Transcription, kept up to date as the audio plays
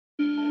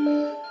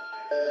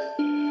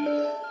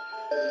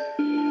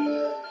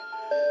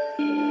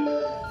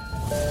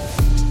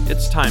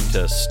it's time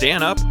to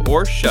stand up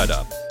or shut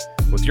up.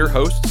 With your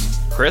hosts,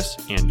 Chris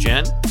and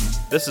Jen,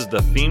 this is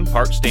the Theme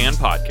Park Stand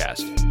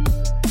Podcast.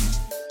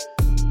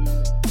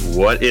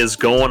 What is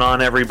going on,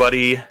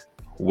 everybody?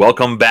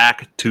 Welcome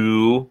back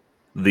to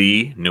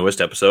the newest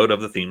episode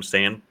of the Theme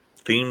Stand.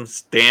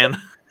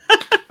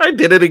 I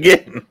did it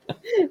again.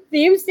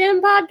 Theme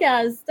Stand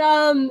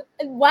Podcast.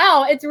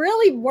 Wow, it's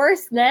really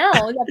worse now.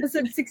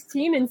 Episode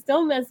 16 and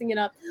still messing it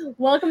up.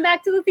 Welcome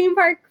back to the Theme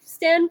Park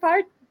Stand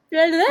Part.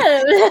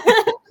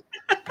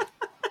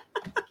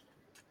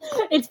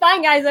 It's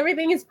fine, guys.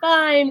 Everything is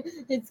fine.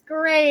 It's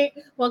great.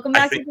 Welcome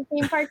back to the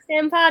Theme Park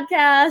Stand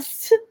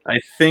Podcast. I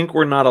think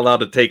we're not allowed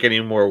to take any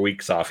more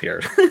weeks off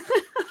here.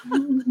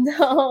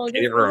 No,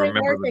 this isn't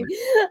working.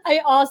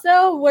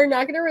 We're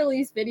not going to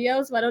release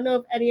videos, so I don't know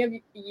if any of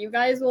you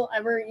guys will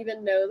ever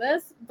even know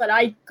this, but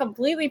I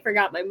completely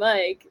forgot my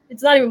mic.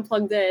 It's not even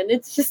plugged in.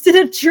 It's just in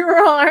a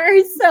drawer.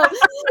 So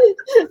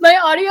my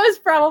audio is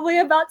probably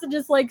about to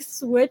just like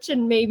switch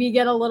and maybe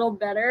get a little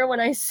better when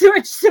I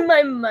switch to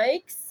my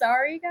mic.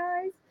 Sorry,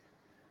 guys.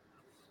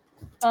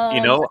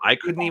 I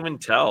couldn't even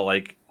tell.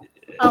 Like,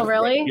 oh,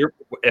 really?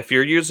 If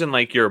you're using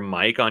like your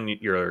mic on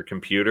your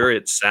computer,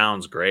 it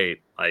sounds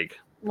great. Like,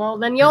 well,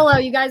 then YOLO,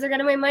 you guys are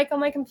getting my mic on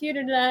my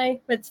computer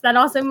today, but that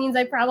also means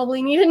I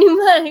probably need a new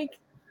mic.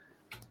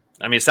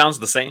 I mean, it sounds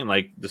the same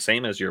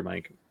as your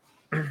mic.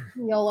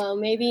 YOLO,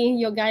 maybe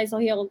you guys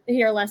will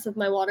hear less of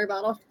my water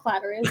bottle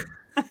clattering.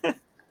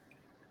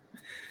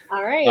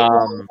 All right.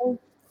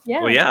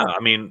 Yeah. Well, yeah. I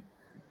mean,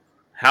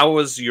 how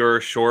was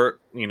your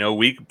short,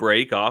 week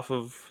break off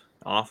of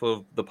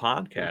the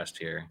podcast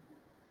here?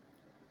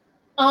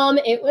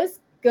 It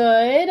was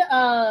good.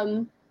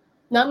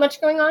 Not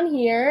much going on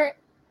here.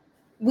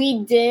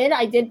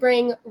 I did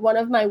bring one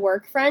of my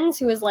work friends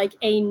who is like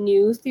a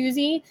new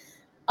Thuzy,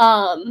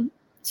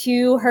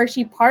 to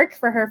Hershey Park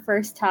for her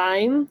first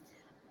time.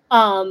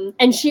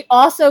 And she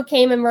also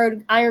came and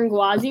rode Iron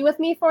Gwazi with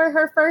me for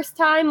her first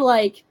time,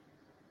 like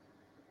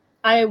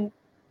I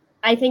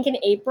think in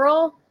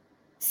April.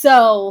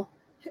 So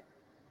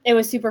it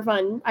was super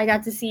fun. I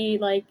got to see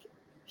like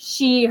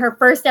her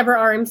first ever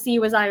RMC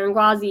was Iron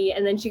Gwazi,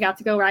 and then she got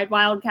to go ride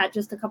Wildcat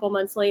just a couple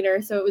months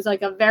later. So it was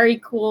like a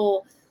very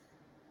cool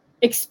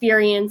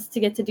experience to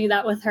get to do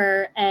that with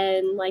her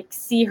and like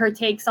see her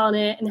takes on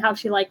it and how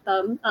she liked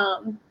them.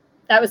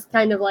 That was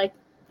kind of like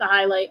the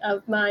highlight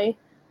of my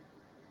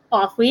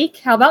off week.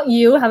 How about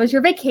you? How was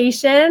your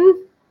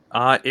vacation?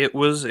 It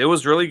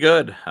was really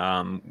good.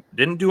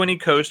 Didn't do any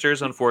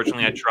coasters,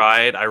 unfortunately. I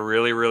tried. I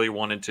really, really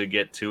wanted to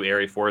get to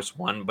Air Force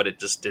One, but it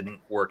just didn't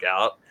work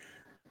out.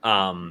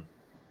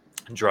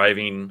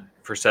 Driving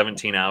for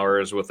 17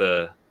 hours with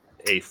a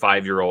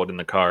 5-year-old in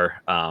the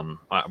car.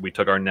 We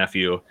took our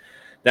nephew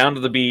down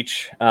to the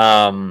beach.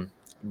 And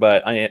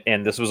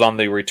this was on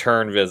the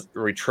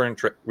return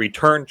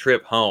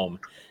trip home,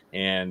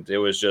 and it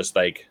was just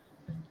like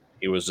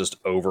he was just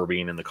over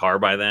being in the car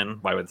by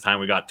the time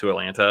we got to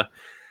Atlanta.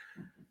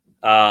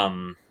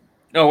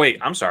 No, wait,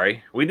 I'm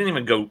sorry. We didn't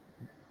even go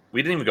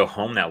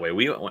home that way.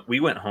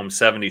 We went home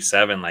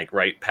 77, like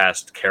right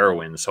past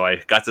Carowinds. So I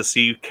got to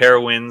see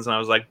Carowinds, and I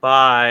was like,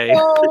 bye.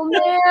 Oh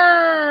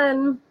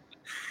man.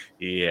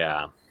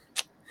 Yeah.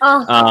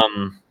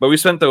 But we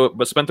spent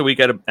the week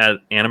at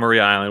Anna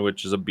Maria Island,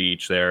 which is a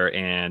beach there,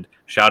 and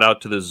shout out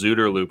to the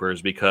Zooter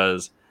Loopers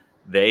because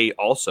they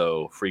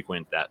also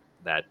frequent that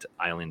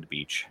island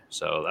beach.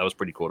 So that was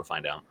pretty cool to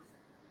find out.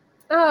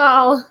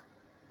 Oh,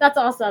 that's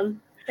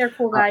awesome. They're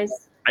cool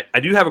guys.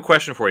 I do have a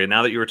question for you.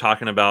 Now that you were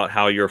talking about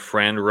how your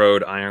friend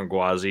rode Iron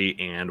Gwazi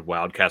and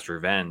Wildcat's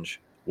Revenge,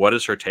 what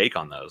is her take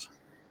on those?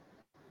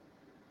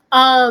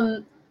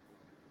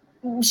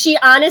 She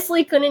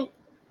honestly couldn't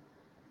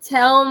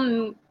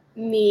tell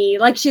me.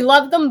 Like, she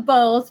loved them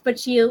both, but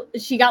she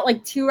got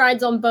like 2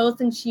 rides on both,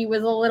 and she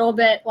was a little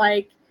bit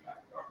like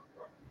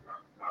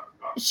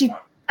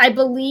I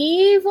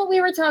believe what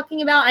we were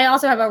talking about. I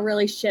also have a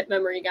really shit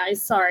memory,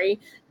 guys. Sorry.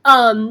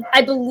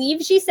 I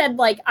believe she said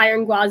like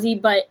Iron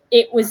Gwazi, but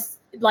it was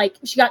like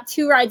she got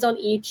 2 rides on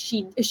each.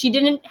 She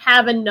didn't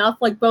have enough.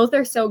 Like, both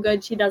are so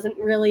good, she doesn't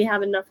really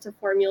have enough to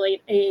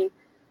formulate a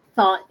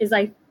thought, is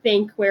I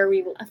think where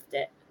we left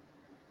it.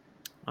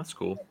 That's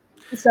cool.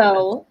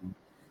 So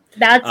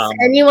that's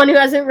anyone who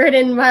hasn't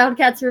ridden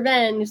Wildcat's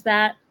Revenge,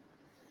 that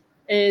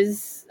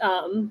is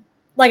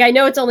like, I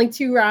know it's only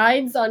 2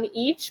 rides on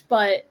each,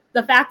 but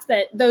the fact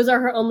that those are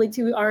her only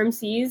 2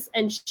 RMCs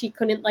and she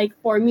couldn't like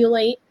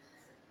formulate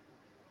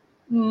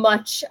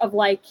much of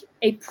like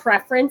a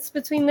preference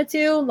between the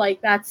 2, like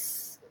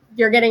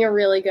you're getting a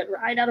really good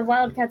ride out of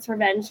Wildcat's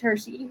Revenge.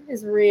 Hershey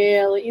is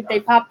really, they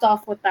popped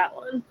off with that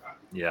one.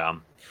 Yeah.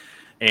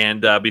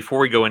 And before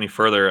we go any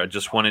further, I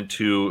just wanted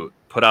to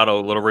put out a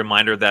little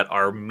reminder that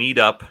our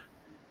meetup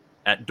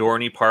at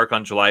Dorney Park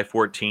on July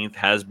 14th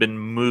has been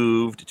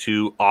moved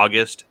to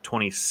August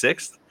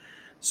 26th.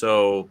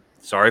 So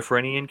sorry for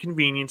any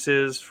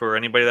inconveniences for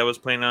anybody that was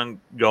planning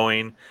on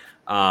going.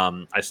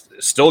 I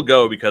still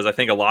go because I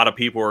think a lot of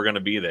people are going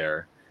to be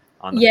there.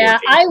 on the Yeah, 14th.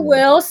 I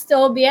will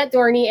still be at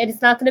Dorney.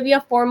 It's not going to be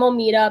a formal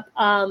meetup.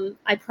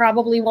 I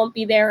probably won't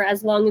be there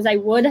as long as I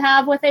would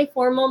have with a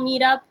formal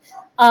meetup.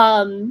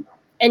 And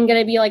going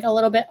to be like a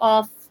little bit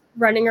off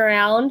running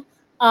around.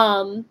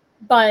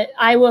 But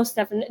I will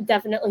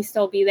definitely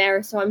still be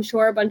there. So I'm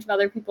sure a bunch of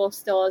other people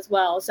still as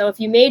well. So if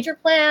you made your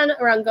plan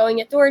around going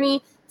at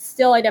Dorney,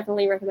 still, I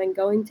definitely recommend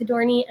going to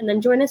Dorney and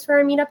then join us for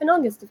our meetup in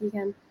August if you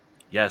can.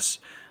 Yes,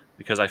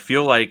 because I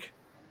feel like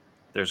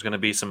there's going to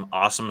be some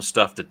awesome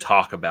stuff to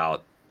talk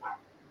about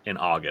in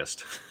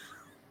August.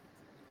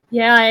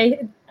 Yeah,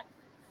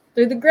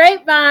 through the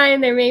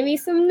grapevine, there may be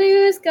some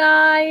news,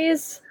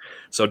 guys.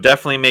 So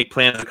definitely make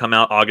plans to come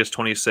out August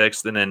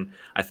 26th. And then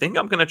I think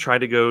I'm going to try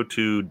to go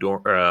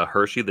to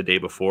Hershey the day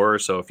before.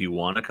 So if you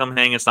want to come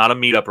hang, it's not a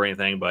meetup or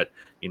anything, but,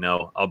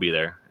 I'll be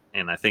there.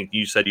 And I think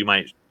you said you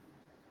might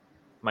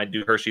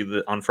do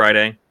Hershey on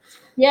Friday.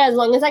 Yeah, as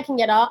long as I can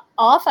get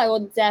off, I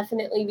will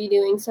definitely be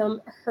doing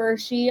some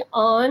Hershey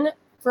on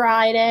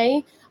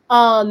Friday.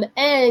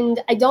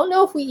 And I don't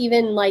know if we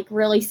even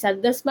really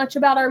said this much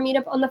about our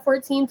meetup on the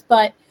 14th,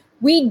 but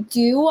we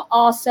do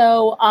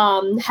also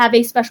have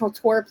a special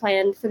tour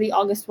planned for the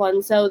August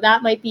one. So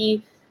that might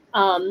be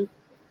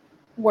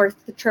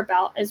worth the trip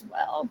out as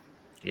well.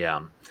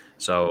 Yeah.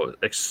 So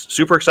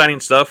super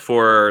exciting stuff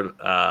for,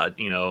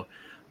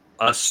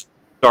 us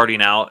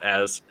starting out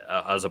as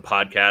a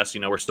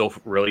podcast. We're still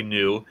really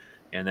new,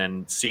 and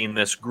then seeing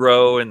this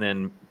grow, and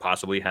then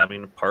possibly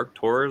having park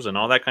tours and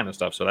all that kind of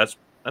stuff. So that's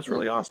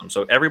really awesome.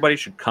 So everybody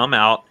should come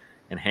out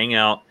and hang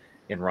out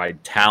and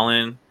ride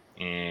Talon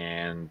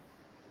and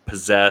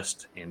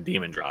Possessed and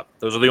Demon Drop.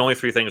 Those are the only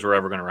 3 things we're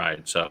ever going to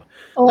ride. So,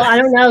 I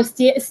don't know.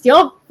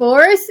 Steel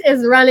Force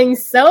is running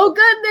so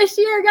good this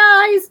year,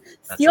 guys.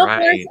 Steel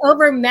Force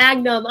over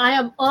Magnum. I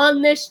am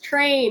on this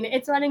train.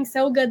 It's running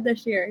so good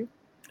this year.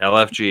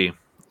 LFG.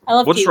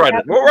 We'll just ride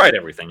it. We'll ride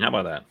everything. How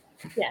about that?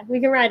 Yeah, we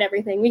can ride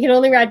everything. We can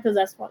only ride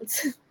Possessed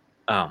once.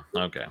 Oh,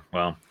 okay.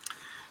 Well,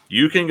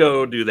 you can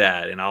go do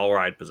that, and I'll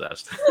ride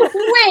Possessed.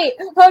 Wait,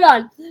 hold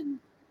on.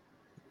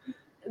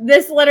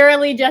 This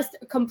literally just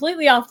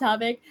completely off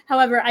topic.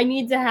 However, I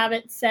need to have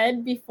it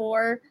said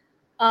before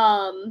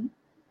I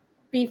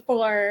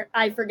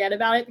forget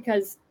about it,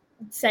 because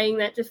saying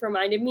that just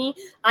reminded me.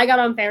 I got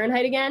on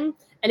Fahrenheit again,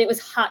 and it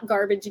was hot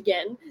garbage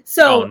again.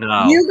 So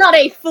You got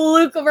a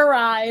fluke of a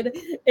ride.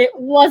 It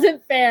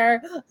wasn't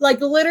fair.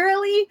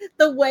 Literally,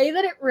 the way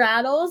that it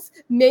rattles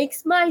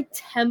makes my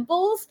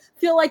temples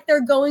feel like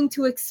they're going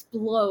to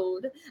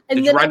explode. And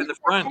Did you ride in the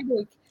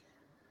front?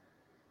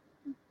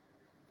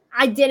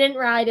 I didn't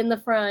ride in the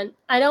front.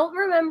 I don't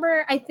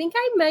remember. I think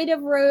I might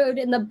have rode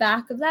in the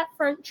back of that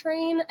front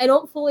train. I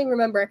don't fully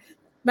remember.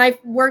 My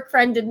work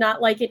friend did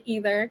not like it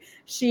either.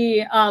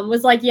 She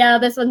was like, yeah,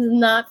 this one's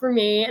not for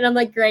me. And I'm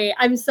like, great.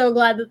 I'm so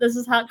glad that this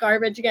is hot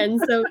garbage again.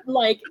 So,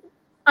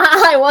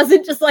 I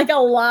wasn't just a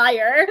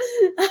liar.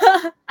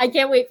 I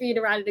can't wait for you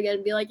to ride it again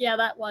and be like, yeah,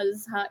 that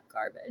was hot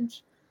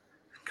garbage.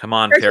 Come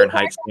on,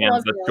 Fahrenheit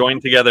stands. Let's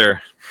join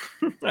together.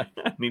 I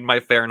need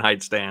my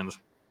Fahrenheit stands.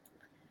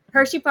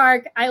 Hershey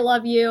Park, I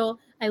love you.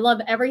 I love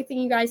everything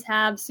you guys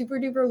have. Super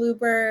Duper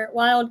Looper,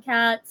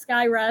 Wildcat,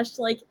 Sky Rush.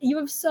 You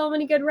have so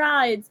many good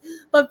rides.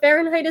 But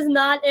Fahrenheit is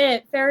not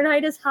it.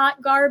 Fahrenheit is hot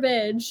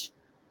garbage.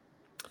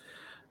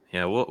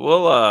 Yeah,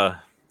 we'll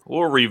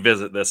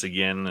revisit this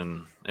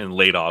again in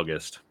late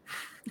August.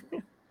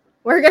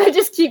 We're going to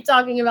just keep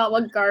talking about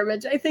what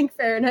garbage I think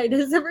Fahrenheit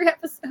is every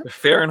episode.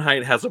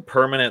 Fahrenheit has a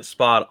permanent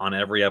spot on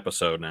every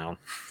episode now.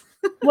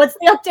 What's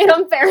the update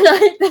on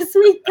Fahrenheit this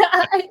week,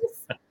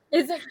 guys?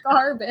 Is it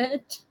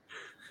garbage?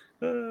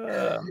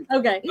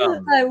 Okay,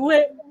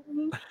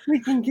 we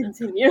can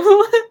continue.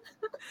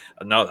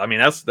 No, I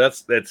mean it's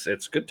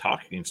good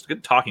talking. It's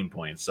good talking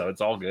points, so it's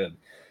all good.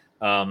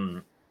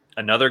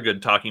 Another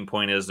good talking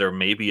point is there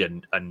may be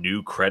a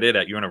new credit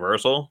at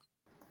Universal.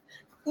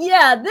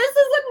 Yeah, this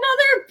is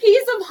another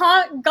piece of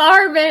hot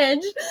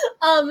garbage.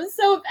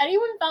 So if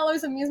anyone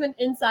follows Amusement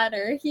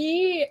Insider,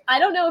 I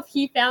don't know if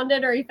he found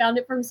it or he found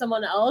it from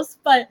someone else,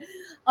 but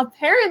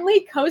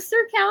apparently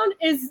Coaster Count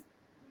is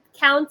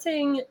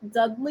counting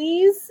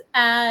Dudley's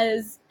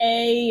as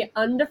a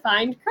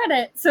undefined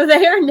credit. So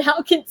they are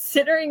now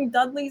considering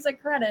Dudley's a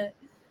credit.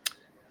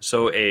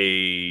 So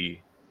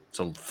it's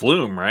a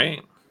flume,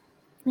 right?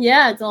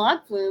 Yeah, it's a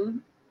log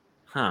flume.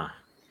 Huh.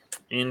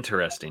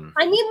 Interesting.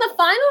 I mean, the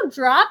final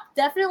drop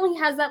definitely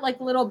has that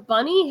little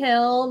bunny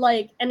hill,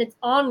 and it's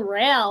on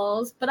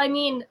rails. But I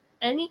mean,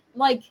 no.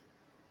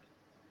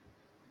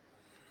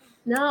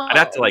 I'd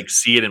have to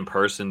see it in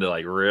person to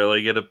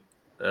really get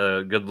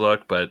a good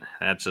look, but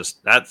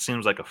that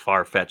seems like a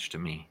far fetch to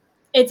me.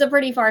 It's a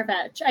pretty far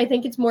fetch. I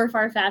think it's more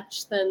far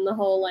fetched than the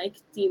whole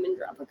Demon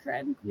Drop a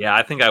cred. Yeah,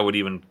 I think I would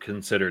even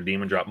consider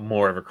Demon Drop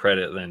more of a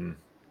credit than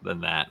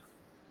that.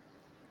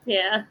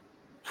 Yeah.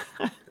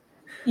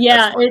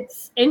 Yeah,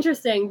 it's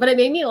interesting, but it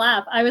made me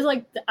laugh. I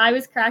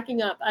was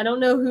cracking up. I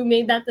don't know who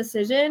made that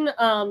decision,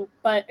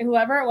 but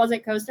whoever it was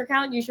at Coaster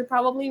Count, you should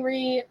probably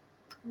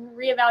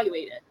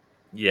reevaluate it.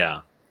 Yeah,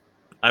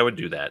 I would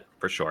do that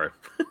for sure.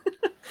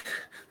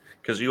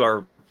 Because you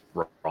are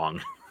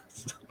wrong.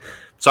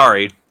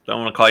 Sorry,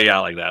 don't want to call you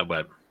out like that,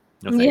 but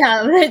no thanks.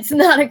 Yeah, it's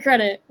not a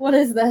credit. What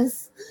is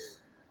this?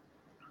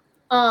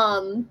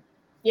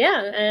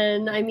 Yeah,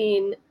 and I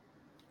mean,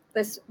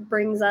 this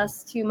brings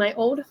us to my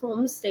old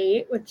home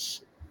state,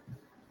 which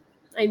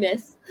I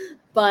miss.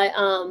 But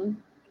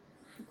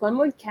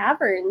Glenwood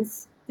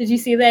Caverns. Did you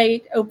see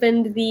they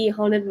opened the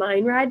Haunted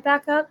Mine ride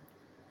back up?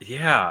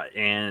 Yeah,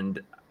 and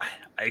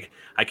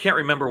I can't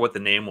remember what the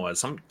name was.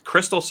 Some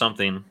Crystal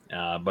something,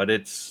 but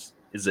it's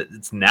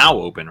now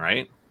open,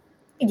 right?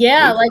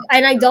 Yeah, like,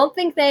 and I don't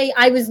think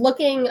I was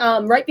looking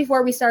right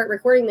before we started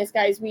recording this,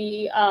 guys.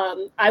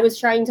 I was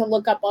trying to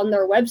look up on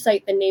their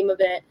website the name of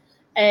it,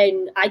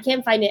 and I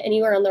can't find it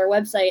anywhere on their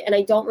website, and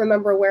I don't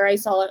remember where I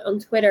saw it on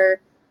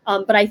Twitter.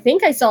 But I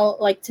think I saw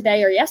like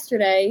today or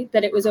yesterday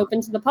that it was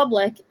open to the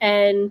public,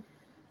 and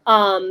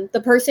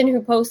the person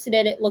who posted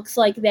it, it looks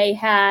like they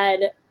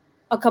had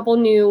a couple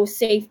new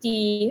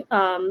safety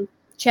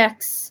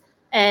checks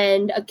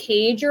and a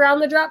cage around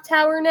the drop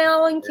tower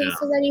now in case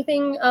there's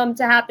anything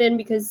to happen,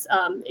 because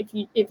if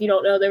you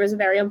don't know, there was a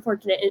very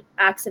unfortunate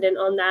accident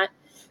on that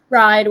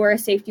ride where a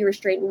safety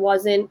restraint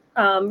wasn't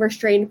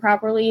restrained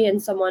properly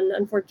and someone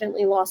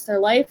unfortunately lost their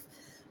life.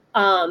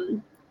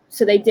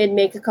 So they did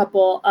make a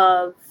couple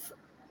of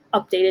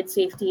updated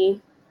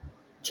safety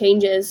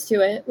changes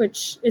to it,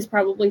 which is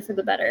probably for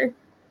the better.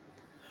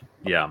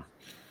 Yeah,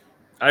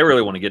 I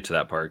really want to get to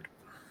that park.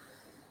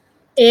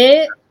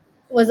 It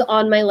was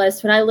on my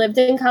list. When I lived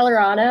in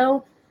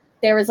Colorado,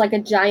 there was like a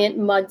giant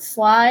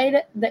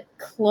mudslide that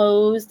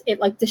closed. It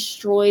like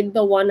destroyed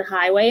the one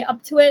highway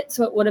up to it.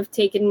 So it would have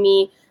taken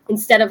me,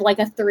 instead of like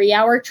a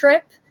 3-hour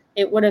trip,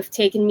 it would have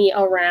taken me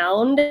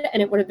around,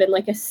 and it would have been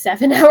like a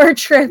 7-hour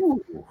trip.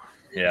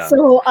 Yeah.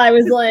 So I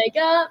was like,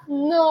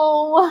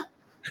 no,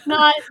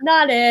 not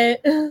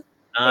it.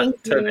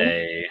 Not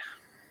today.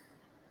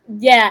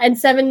 Yeah, and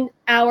 7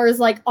 hours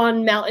like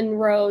on mountain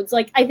roads.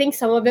 Like, I think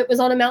some of it was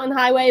on a mountain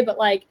highway, but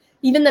like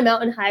even the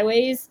mountain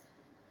highways,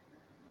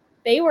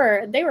 they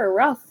were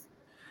rough.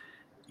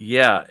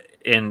 Yeah,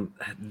 and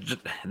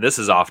this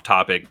is off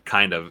topic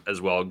kind of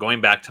as well.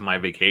 Going back to my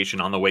vacation,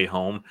 on the way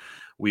home,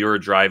 we were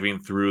driving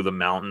through the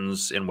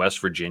mountains in West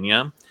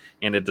Virginia,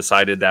 and it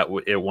decided that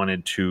it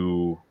wanted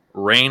to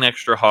rain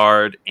extra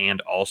hard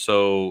and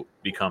also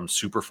become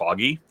super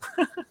foggy.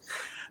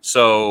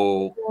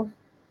 So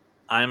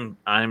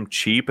I'm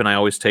cheap, and I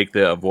always take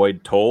the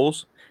avoid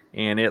tolls,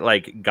 and it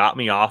like got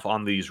me off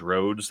on these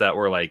roads that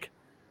were like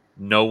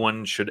no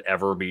one should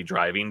ever be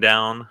driving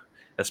down,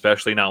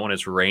 especially not when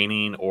it's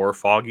raining or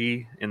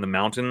foggy in the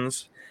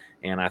mountains.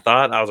 And I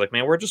was like,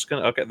 man, we're just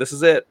gonna, okay, this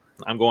is it.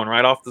 I'm going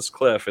right off this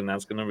cliff, and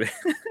that's gonna be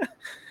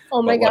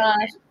oh my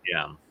gosh.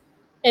 Yeah.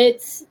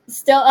 It's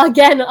still,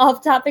 again,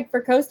 off topic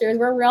for coasters.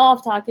 We're real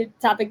off topic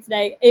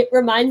today. It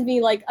reminds me,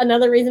 like,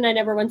 another reason I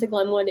never went to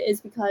Glenwood is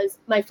because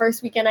my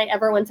first weekend I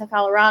ever went to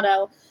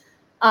Colorado,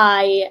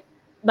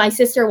 my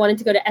sister wanted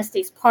to go to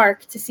Estes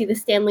Park to see the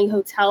Stanley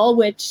Hotel,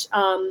 which,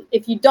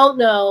 if you don't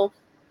know,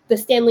 the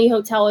Stanley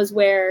Hotel is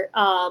where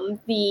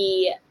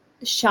The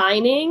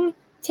Shining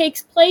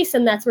takes place,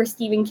 and that's where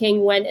Stephen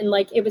King went, and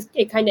like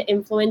it kind of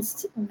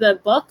influenced the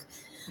book.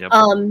 Yep.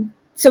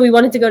 So we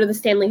wanted to go to the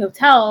Stanley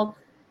Hotel.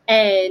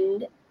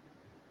 And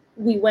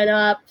we went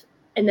up,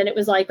 and then it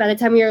was like, by the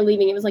time we were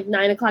leaving, it was like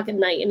 9:00 at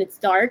night, and it's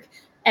dark.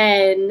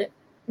 And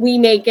we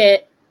make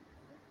it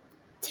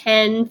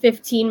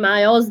 10-15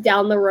 miles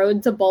down the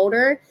road to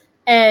Boulder,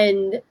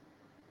 and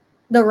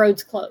the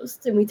road's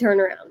closed, and we turn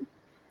around.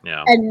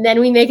 Yeah. And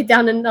then we make it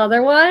down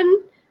another one,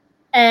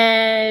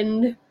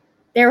 and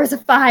there was a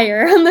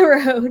fire on the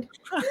road.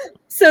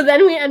 So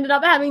then we ended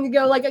up having to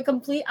go like a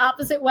complete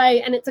opposite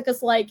way, and it took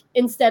us like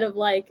instead of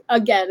like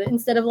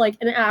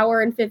an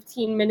hour and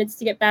 15 minutes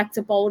to get back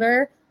to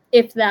Boulder,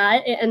 if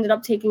that, it ended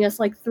up taking us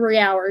like 3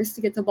 hours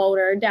to get to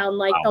Boulder down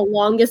like the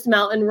longest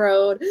mountain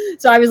road.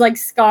 So I was like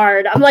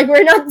scarred. I'm like,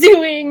 we're not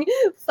doing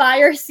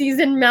fire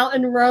season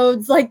mountain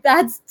roads, like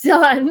that's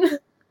done.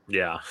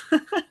 Yeah.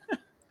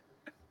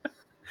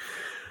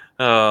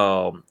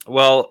 Oh,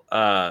 well,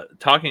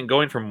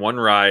 going from one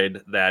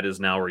ride that is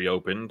now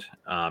reopened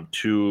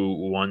to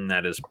one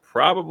that is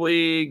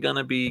probably going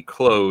to be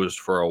closed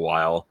for a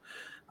while,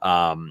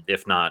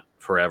 if not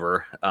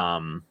forever.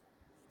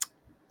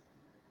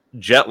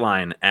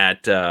 Jetline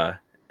at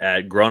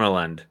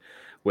Groneland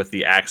with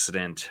the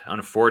accident,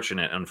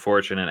 unfortunate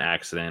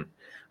accident,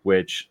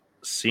 which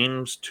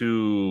seems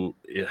to,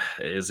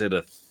 is it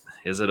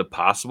a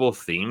possible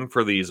theme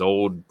for these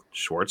old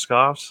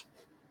Schwarzkopfs?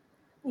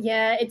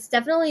 Yeah, it's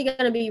definitely going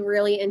to be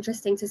really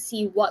interesting to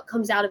see what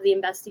comes out of the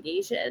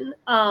investigation.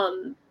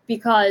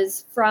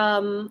 Because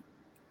from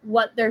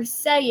what they're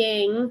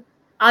saying,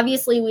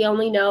 obviously we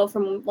only know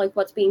from like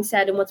what's being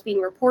said and what's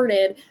being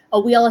reported, a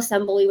wheel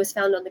assembly was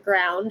found on the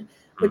ground,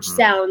 which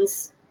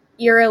sounds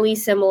eerily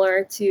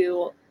similar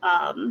to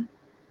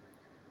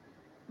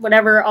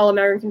whatever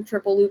All-American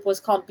Triple Loop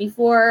was called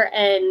before,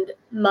 and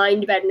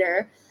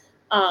Mindbender.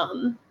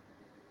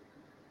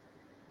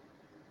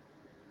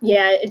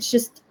 Yeah, it's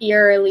just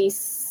eerily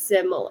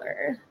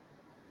similar.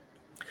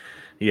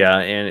 Yeah,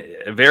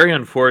 and very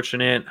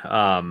unfortunate.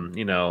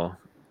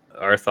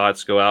 Our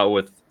thoughts go out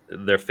with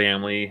their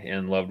family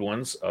and loved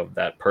ones of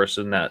that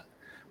person that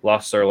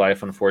lost their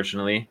life,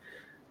 unfortunately.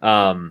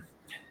 Um,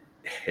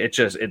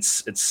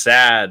 it's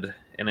sad,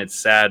 and it's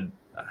sad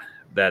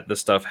that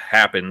this stuff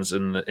happens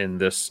in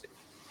this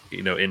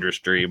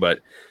industry. But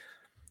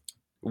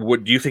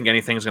do you think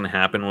anything's going to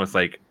happen with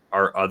like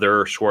our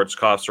other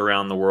Schwarzkopfs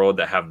around the world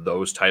that have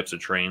those types of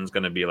trains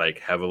going to be like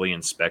heavily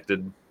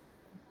inspected?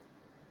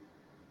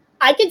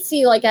 I could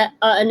see like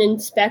an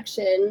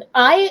inspection.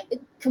 I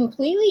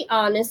completely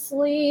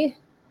honestly.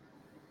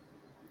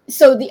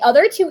 So the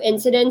other two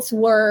incidents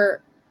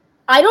were,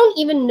 I don't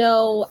even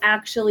know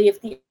actually if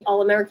the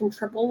All American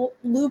Triple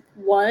Loop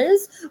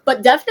was,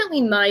 but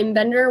definitely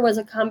Mindbender was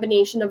a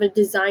combination of a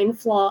design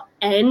flaw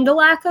and a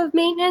lack of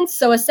maintenance.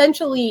 So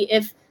essentially,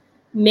 if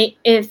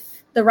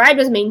the ride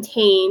was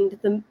maintained,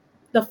 the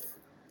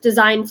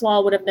design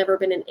flaw would have never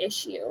been an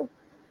issue.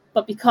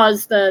 But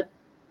because the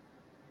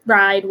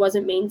ride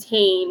wasn't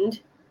maintained,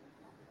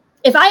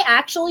 if I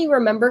actually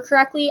remember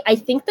correctly, I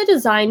think the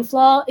design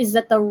flaw is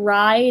that the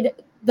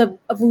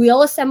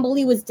wheel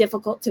assembly was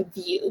difficult to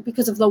view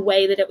because of the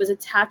way that it was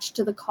attached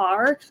to the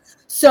car.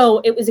 So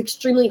it was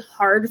extremely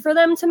hard for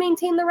them to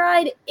maintain the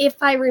ride, if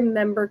I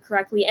remember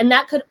correctly. And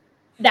that could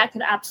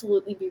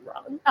absolutely be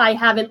wrong. I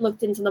haven't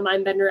looked into the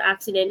Mindbender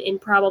accident in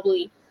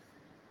probably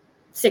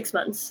 6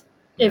 months,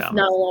 if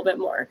not a little bit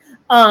more.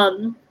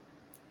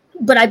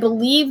 But I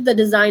believe the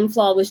design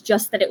flaw was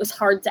just that it was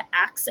hard to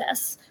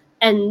access.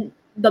 And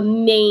the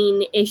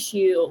main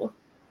issue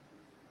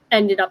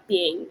ended up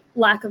being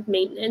lack of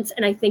maintenance.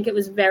 And I think it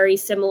was very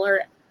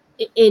similar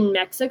in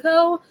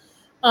Mexico.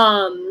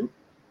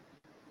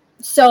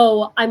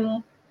 So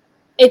I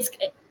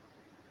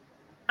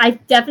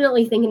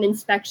definitely think an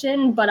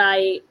inspection, but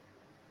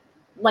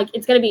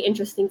it's going to be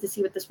interesting to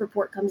see what this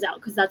report comes out,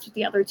 because that's what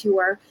the other two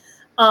were.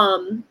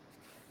 And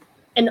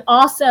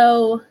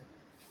also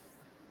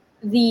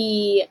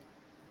the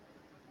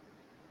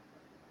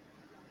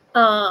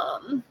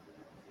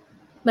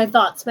my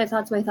thoughts.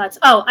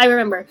 Oh, I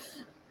remember.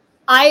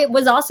 I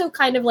was also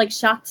kind of like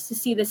shocked to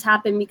see this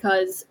happen,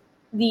 because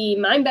the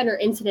Mindbender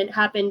incident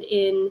happened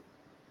in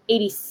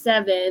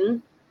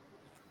 87,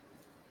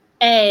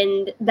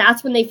 and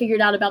that's when they figured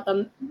out about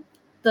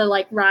the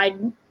like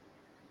ride,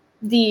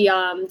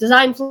 the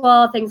design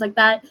flaw, things like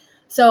that.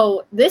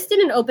 So this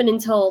didn't open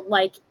until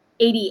like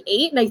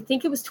 88, and I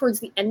think it was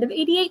towards the end of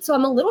 88. So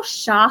I'm a little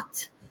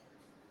shocked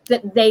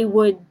that they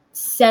would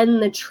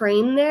send the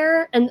train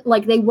there, and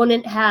like they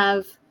wouldn't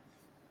have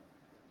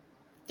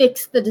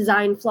fixed the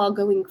design flaw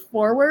going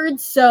forward.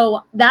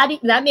 So that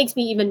makes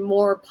me even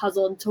more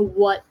puzzled to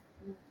what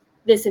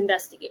this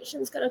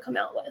investigation is going to come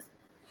out with.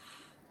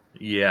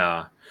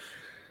 Yeah,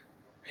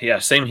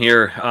 same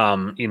here.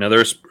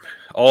 There's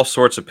all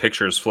sorts of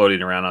pictures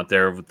floating around out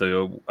there with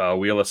the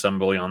wheel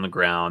assembly on the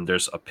ground.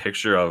 There's a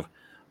picture of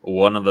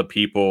one of the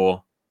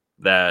people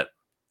that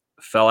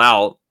fell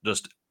out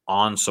just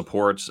on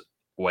supports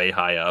way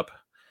high up.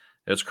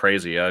 It's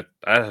crazy. That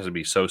has to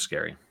be so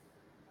scary.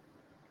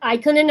 I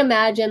couldn't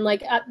imagine.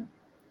 Like,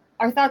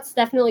 our thoughts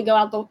definitely go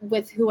out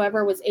with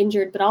whoever was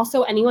injured, but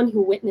also anyone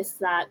who witnessed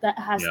that. That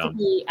has to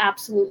be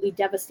absolutely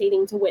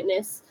devastating to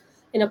witness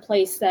in a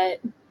place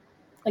that,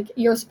 like,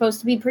 you're supposed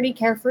to be pretty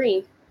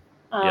carefree.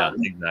 Yeah,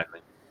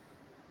 exactly.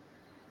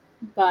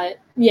 But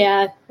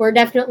yeah, we're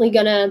definitely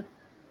gonna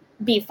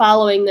be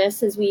following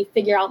this as we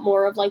figure out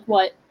more of like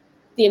what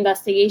the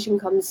investigation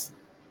comes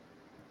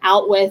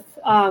out with,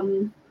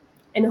 and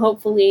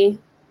hopefully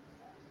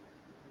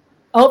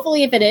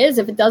if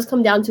it does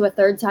come down to a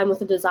third time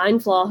with a design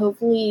flaw,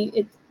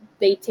 hopefully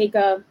they take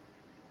a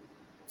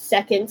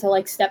second to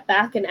like step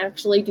back and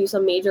actually do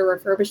some major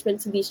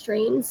refurbishment to these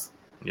trains.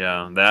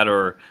 Yeah, that,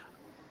 or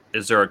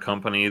is there a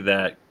company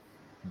that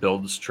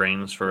builds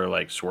trains for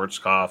like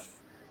Schwarzkopf?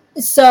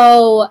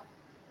 So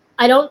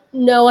I don't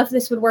know if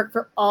this would work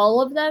for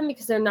all of them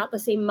because they're not the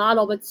same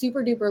model, but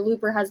Super Duper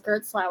Looper has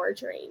Gerstlauer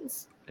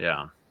trains.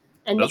 Yeah.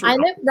 And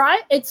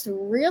it's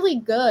really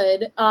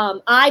good.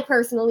 I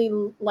personally,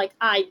 like,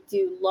 I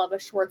do love a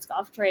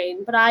Schwarzkopf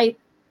train, but I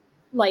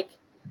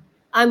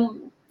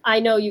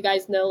know you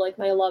guys know, like,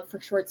 my love for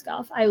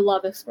Schwarzkopf. I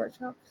love a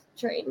Schwarzkopf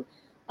train.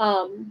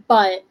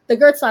 But the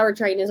Gerstlauer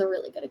train is a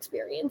really good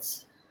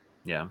experience.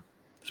 Yeah.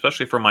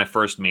 Especially for my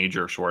first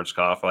major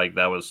Schwarzkopf. Like,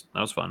 that was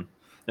fun.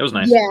 It was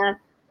nice. Yeah.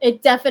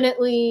 It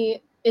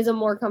definitely is a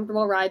more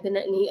comfortable ride than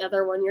any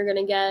other one you're going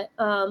to get.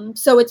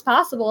 So it's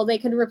possible they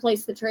could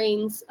replace the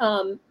trains.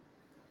 And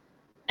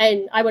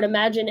I would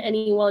imagine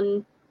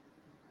anyone,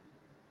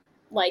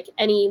 like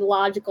any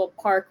logical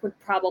park, would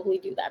probably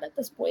do that at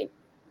this point.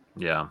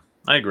 Yeah,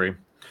 I agree.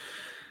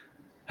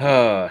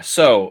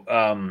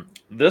 So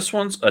this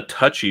one's a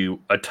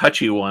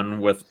touchy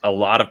one with a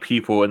lot of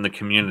people in the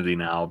community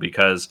now,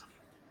 because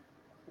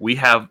we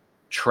have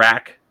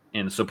track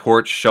and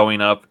support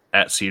showing up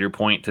at Cedar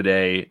Point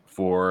today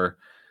for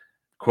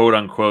quote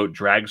unquote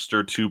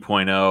Dragster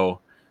 2.0,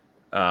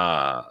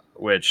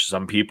 which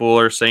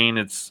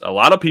a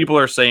lot of people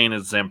are saying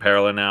it's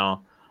Zamperla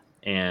now.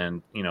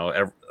 And,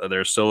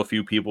 there's still a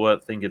few people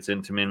that think it's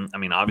Intamin. I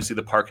mean, obviously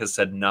the park has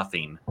said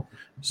nothing.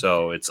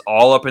 So it's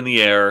all up in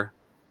the air.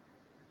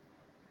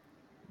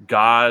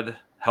 God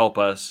help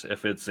us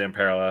if it's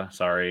Zamperla.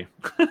 Sorry.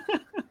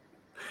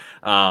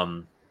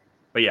 But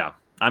yeah,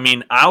 I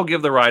mean, I'll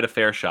give the ride a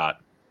fair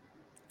shot.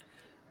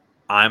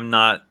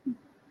 To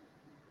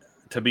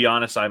be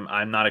honest,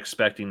 I'm not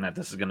expecting that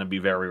this is going to be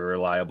very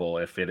reliable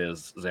if it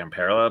is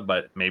Zamperla,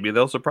 but maybe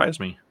they'll surprise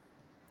me.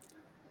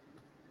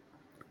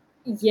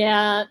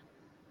 Yeah.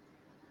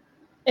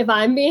 If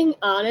I'm being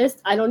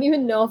honest, I don't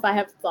even know if I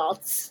have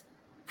thoughts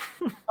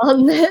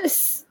on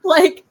this.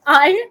 Like,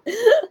 I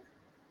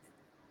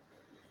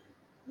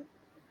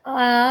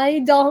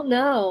don't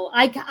know.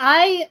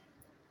 I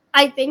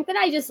think that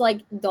I just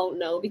like don't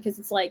know because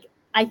it's like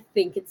I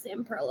think it's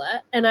Zamperla,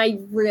 and I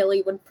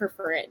really would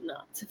prefer it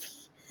not to be.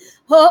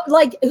 Well,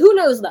 like, who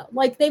knows though?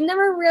 Like, they've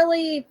never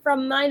really,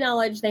 from my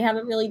knowledge, they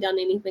haven't really done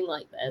anything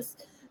like this.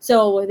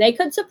 So they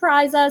could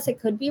surprise us. It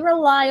could be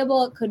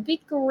reliable. It could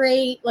be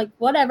great. Like,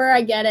 whatever.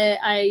 I get it.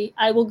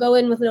 I will go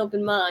in with an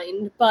open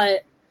mind,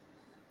 but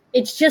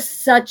it's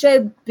just such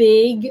a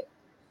big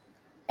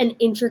and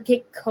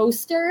intricate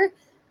coaster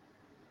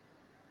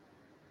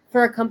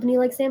for a company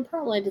like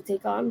Zamperla to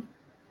take on.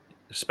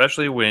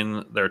 Especially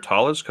when their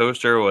tallest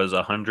coaster was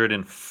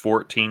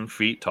 114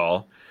 feet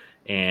tall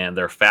and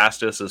their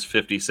fastest is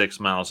 56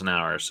 miles an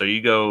hour. So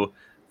you go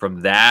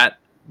from that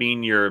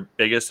being your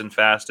biggest and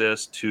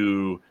fastest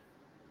to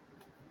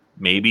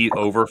maybe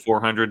over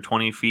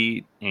 420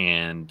 feet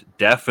and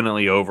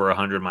definitely over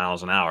 100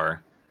 miles an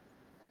hour.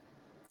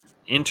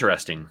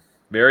 Interesting.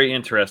 Very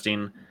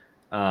interesting.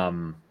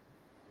 I'm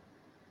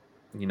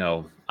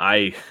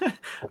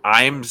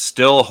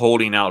still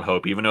holding out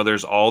hope, even though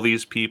there's all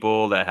these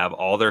people that have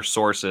all their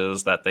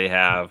sources that they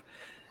have,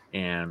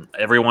 and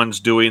everyone's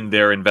doing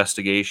their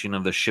investigation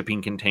of the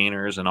shipping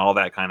containers and all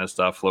that kind of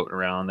stuff floating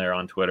around there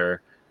on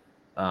Twitter.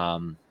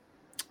 I'm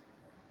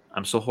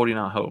still holding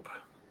out hope.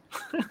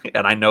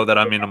 And I know that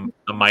I'm in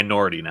a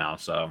minority now,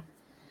 so.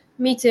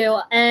 Me too.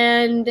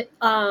 And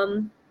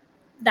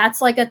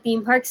that's like a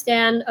theme park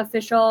stand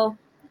official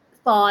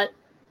thought.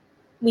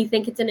 We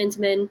think it's an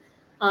Intamin.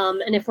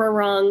 And if we're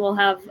wrong, we'll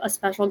have a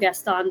special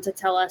guest on to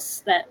tell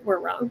us that we're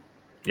wrong.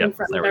 Yep,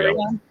 there we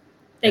go.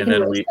 They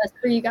can roast us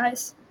for you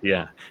guys.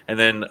 Yeah, and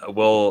then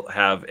we'll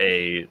have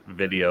a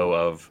video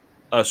of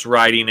us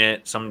riding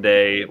it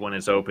someday when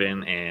it's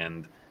open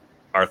and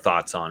our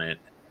thoughts on it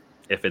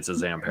if it's a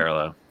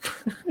Zamperla.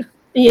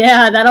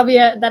 Yeah, that'll be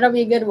a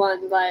good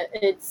one. But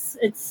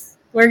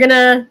we're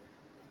gonna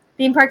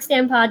Theme Park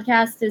Stand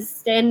Podcast is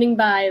standing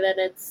by that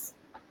it's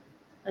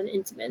an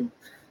Intamin.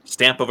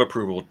 Stamp of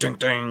approval. Ding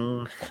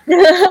ding.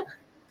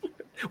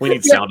 We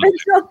need the sound.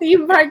 Official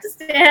Theme Park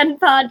Stand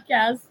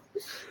Podcast.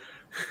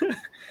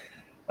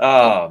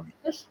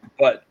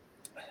 But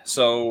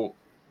so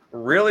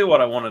really what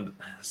I wanted,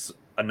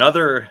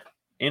 another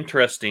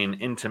interesting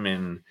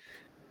Intamin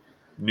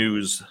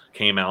news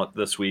came out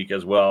this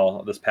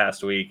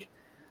past week,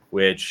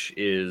 which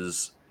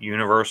is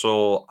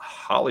Universal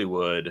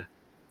Hollywood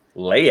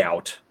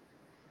layout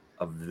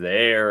of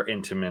their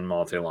Intamin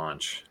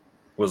multi-launch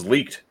was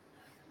leaked.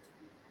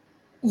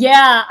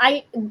 Yeah,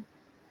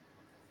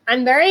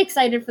 I'm very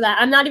excited for that.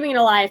 I'm not even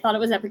gonna lie, I thought it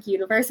was Epic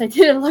Universe. I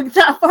didn't look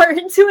that far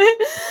into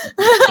it.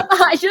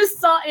 I just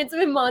saw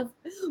Intamin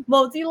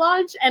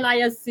multi-launch and I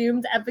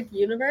assumed Epic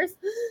Universe.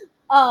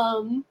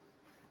 I'm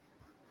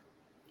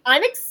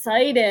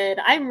excited.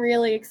 I'm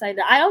really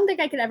excited. I don't think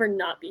I could ever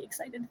not be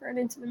excited for an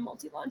Intamin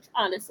multi-launch,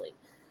 honestly.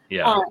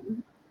 Yeah.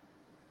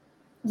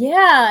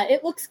 Yeah,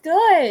 it looks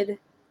good.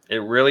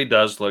 It really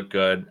does look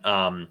good.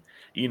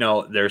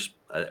 There's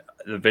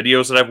the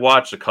videos that I've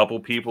watched, a couple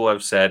people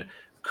have said,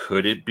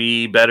 could it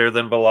be better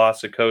than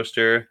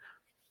Velocicoaster?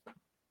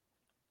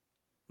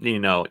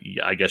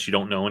 I guess you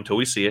don't know until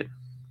we see it.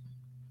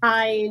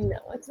 I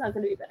know it's not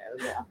going to be better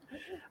than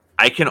Velocicoaster.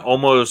 I can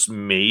almost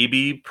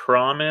maybe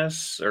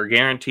promise or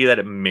guarantee that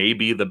it may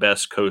be the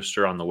best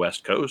coaster on the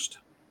West Coast.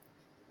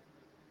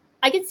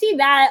 I can see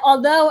that,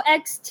 although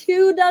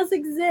X2 does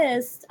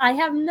exist. I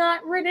have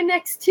not ridden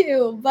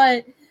X2,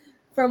 but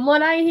from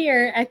what I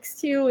hear,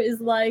 X2 is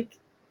like...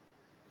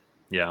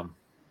 Yeah.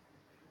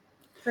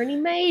 Pretty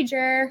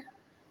major.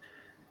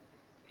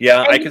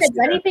 Yeah, and I could see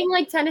anything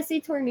like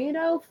Tennessee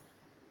Tornado.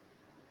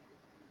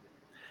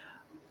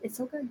 It's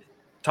so good.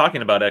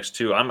 Talking about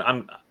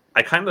X2,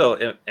 I kind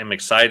of am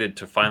excited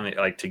to finally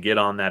to get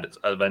on that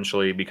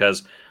eventually,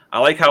 because I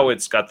like how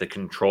it's got the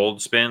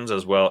controlled spins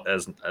as well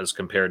as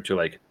compared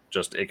to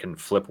just it can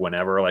flip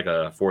whenever, like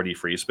a 4D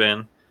free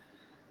spin.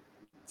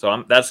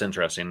 So that's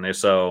interesting.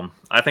 So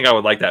I think I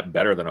would like that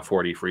better than a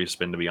 4D free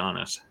spin, to be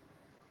honest.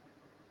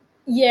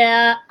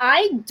 Yeah,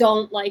 I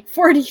don't like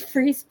 4D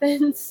free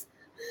spins.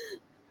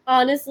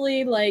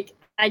 Honestly,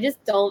 I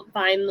just don't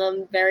find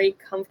them very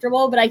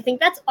comfortable. But I think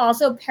that's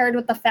also paired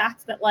with the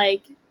fact that,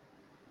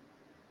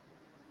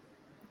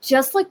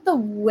 just the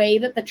way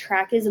that the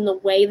track is and the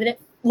way that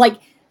it,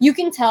 you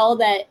can tell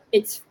that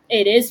it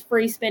is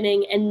free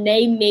spinning, and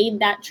they made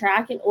that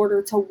track in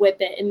order to whip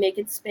it and make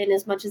it spin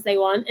as much as they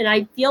want. And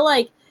I feel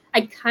like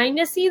I kind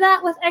of see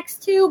that with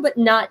X2, but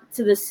not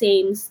to the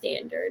same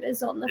standard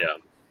as on the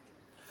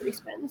free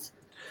spins.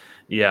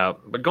 Yeah,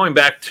 but going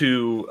back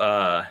to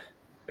the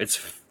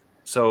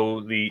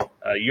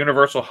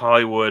Universal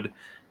Hollywood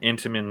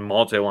Intamin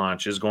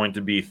multi-launch is going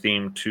to be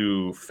themed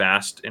to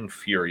Fast and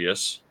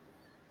Furious.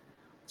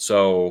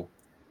 So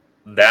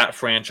that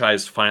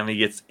franchise finally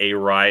gets a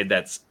ride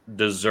that's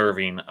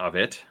deserving of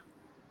it.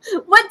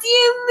 What do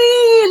you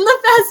mean? The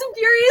Fast and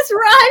Furious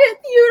ride at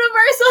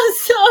Universal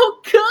is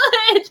so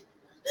good.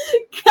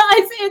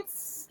 Guys,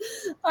 it's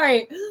all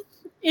right.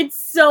 It's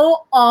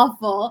so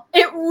awful.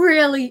 It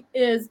really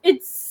is.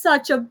 It's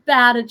such a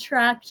bad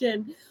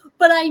attraction,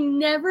 but I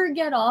never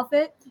get off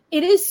it.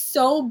 It is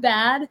so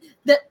bad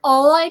that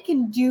all I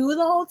can do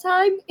the whole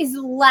time is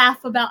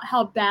laugh about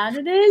how bad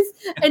it is.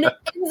 And it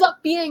ends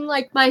up being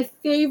like my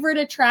favorite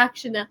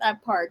attraction at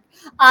that park.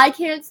 I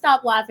can't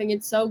stop laughing.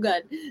 It's so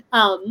good.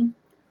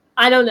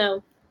 I don't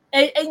know.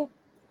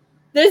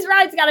 This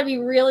ride's got to be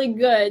really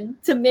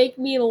good to make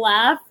me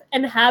laugh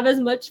and have as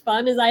much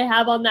fun as I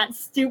have on that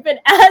stupid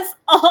ass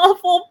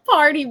awful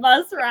party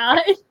bus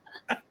ride.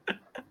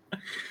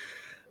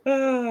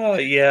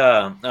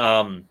 Yeah.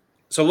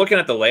 So looking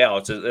at the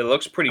layouts, it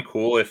looks pretty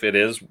cool if it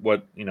is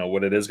what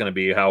it is going to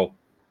be. How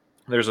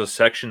there's a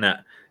section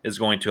that is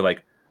going to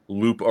like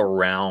loop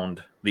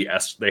around they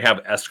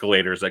have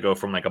escalators that go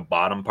from like a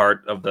bottom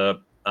part of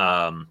the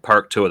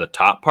park to the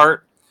top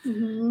part.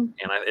 Mm-hmm.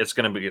 And it's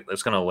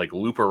gonna like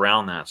loop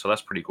around that, so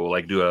that's pretty cool.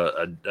 Like do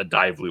a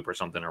dive loop or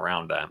something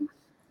around that.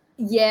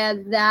 Yeah,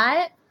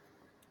 that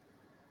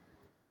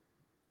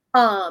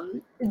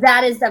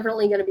is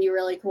definitely going to be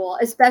really cool,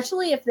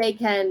 especially if they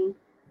can,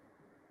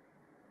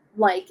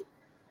 like,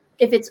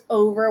 if it's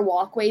over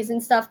walkways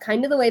and stuff,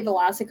 kind of the way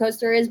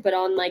Velocicoaster is, but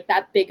on like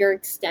that bigger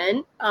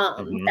extent.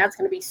 That's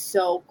going to be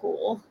so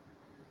cool.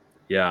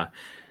 Yeah,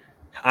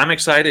 I'm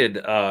excited,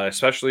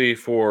 especially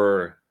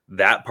for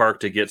that park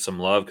to get some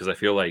love, because I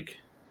feel like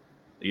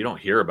you don't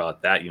hear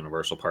about that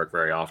Universal Park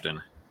very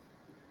often.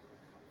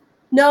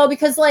 No,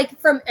 because like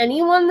from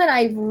anyone that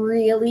I've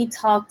really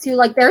talked to,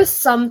 like there's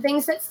some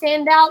things that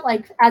stand out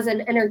like as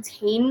an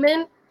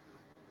entertainment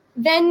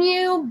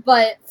venue,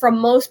 but from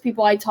most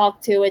people I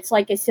talk to, it's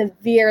like a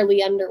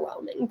severely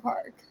underwhelming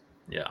park.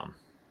 Yeah.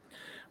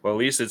 Well, at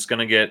least it's going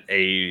to get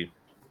a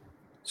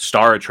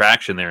star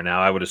attraction there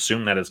now. I would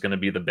assume that it's going to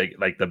be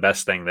the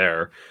best thing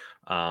there.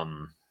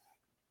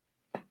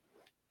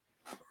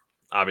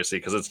 Obviously,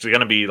 because it's going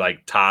to be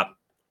like top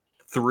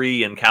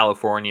 3 in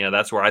California.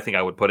 That's where I think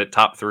I would put it,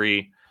 top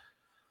 3.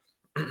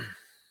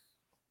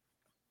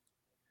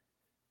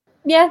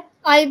 Yeah,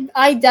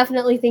 I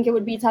definitely think it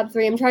would be top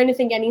 3. I'm trying to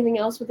think anything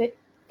else with it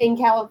in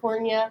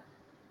California.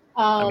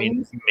 I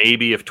mean,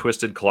 maybe if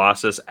Twisted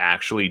Colossus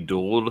actually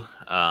dueled.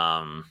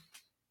 I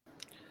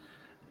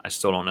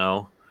still don't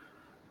know.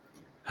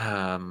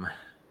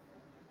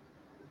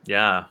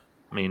 Yeah,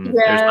 I mean,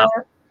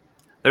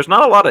 there's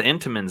not a lot of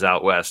Intamins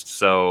out west,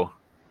 so.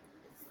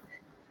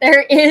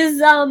 There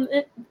is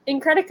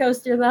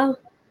Incredicoaster though.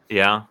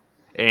 Yeah,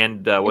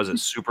 and was it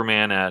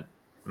Superman at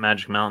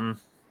Magic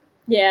Mountain?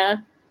 Yeah,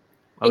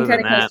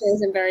 Incredicoaster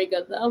isn't very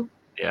good though.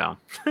 Yeah.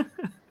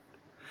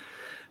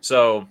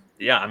 So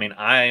yeah, I mean,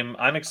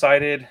 I'm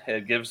excited.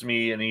 It gives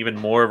me an even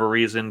more of a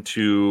reason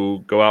to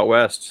go out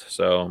west.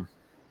 So.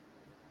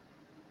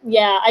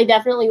 Yeah, I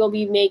definitely will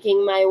be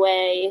making my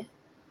way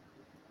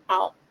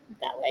out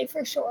that way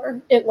for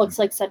sure. It looks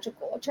like such a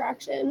cool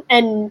attraction,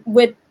 and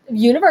with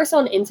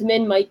Universal and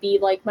Intamin might be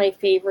like my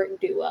favorite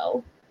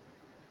duo.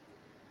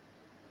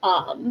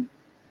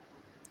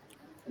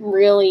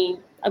 Really,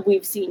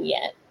 we've seen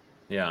yet.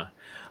 Yeah,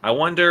 I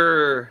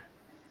wonder,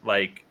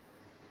 like,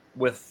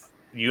 with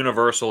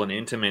Universal and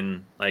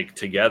Intamin like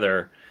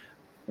together,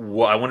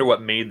 I wonder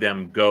what made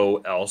them go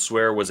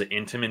elsewhere. Was it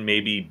Intamin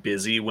maybe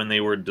busy when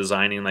they were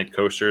designing like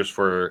coasters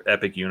for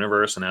Epic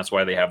Universe, and that's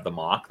why they have the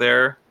Mack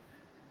there?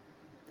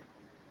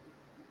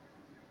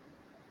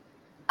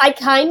 I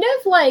kind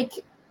of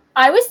like.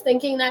 I was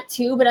thinking that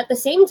too, but at the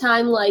same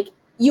time, like,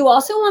 you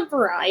also want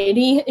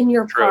variety in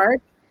your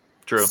park.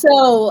 True.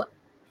 So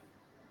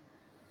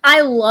I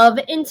love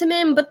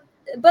Intamin, but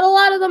a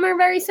lot of them are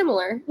very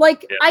similar.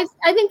 Like, yeah.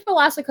 I think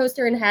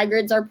Velocicoaster and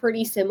Hagrid's are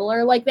pretty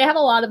similar. Like, they have a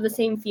lot of the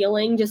same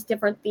feeling, just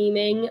different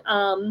theming.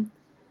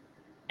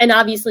 And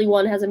obviously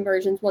one has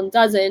inversions, one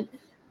doesn't.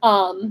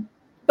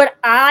 But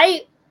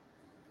I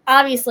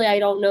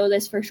don't know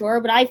this for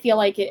sure, but I feel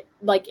like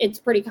it's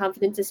pretty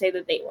confident to say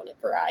that they wanted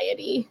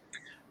variety.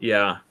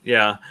 Yeah,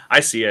 I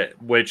see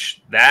it.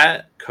 Which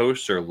that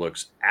coaster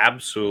looks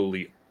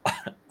absolutely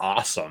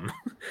awesome.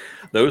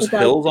 Those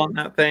hills on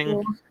that thing.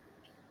 Cool.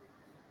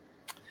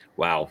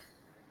 Wow.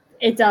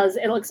 It does.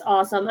 It looks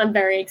awesome. I'm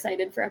very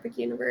excited for Epic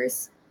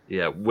Universe.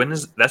 Yeah, when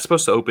is that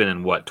supposed to open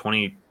in what,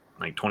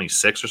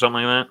 26 or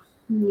something like that?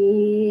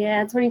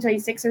 Yeah,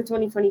 2026 or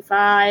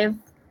 2025.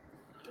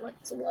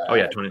 Let's look. Oh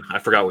yeah, I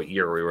forgot what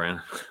year we were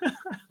in.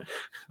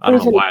 I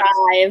don't know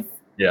why.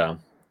 Yeah.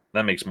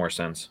 That makes more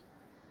sense.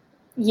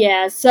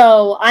 Yeah,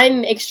 so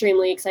I'm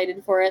extremely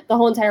excited for it. The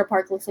whole entire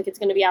park looks like it's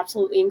going to be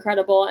absolutely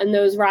incredible, and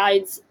those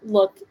rides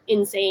look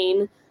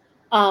insane.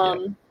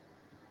 And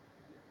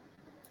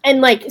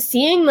like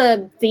seeing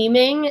the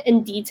theming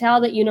and detail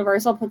that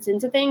Universal puts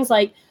into things,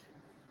 like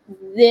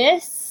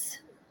this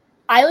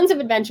Islands of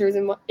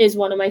Adventure is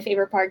one of my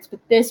favorite parks, but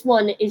this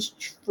one is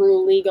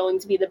truly going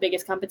to be the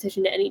biggest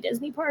competition to any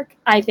Disney park.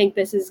 I think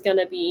this is going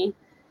to be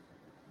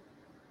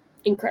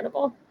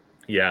incredible.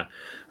 Yeah,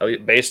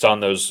 based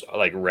on those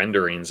like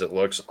renderings, it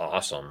looks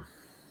awesome.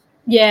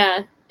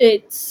 Yeah,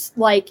 it's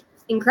like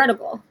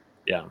incredible.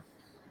 Yeah.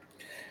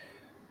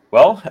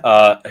 Well,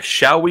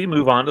 shall we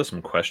move on to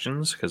some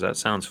questions? Because that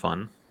sounds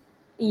fun.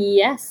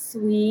 Yes,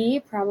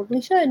 we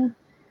probably should.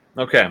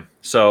 Okay,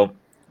 so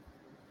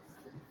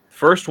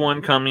first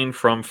one coming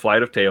from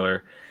Flight of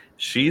Taylor.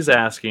 She's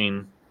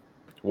asking,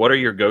 what are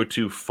your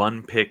go-to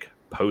fun pick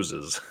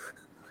poses?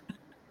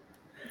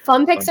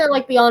 Fun picks are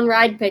like the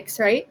on-ride picks,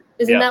 right?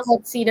 Isn't that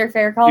what Cedar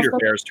Fair calls Cedar them?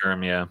 Fair's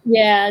term, yeah.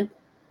 Yeah.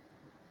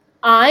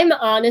 I'm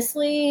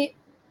honestly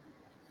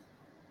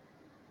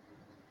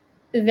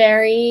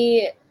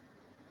very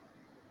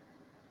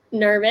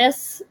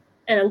nervous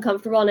and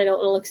uncomfortable, and I don't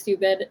want to look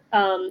stupid.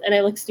 And I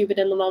look stupid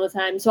in them all the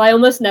time, so I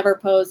almost never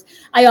pose.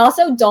 I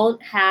also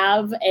don't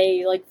have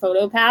a like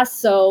photo pass,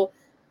 so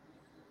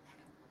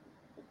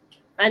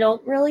I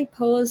don't really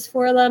pose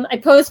for them. I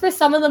pose for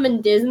some of them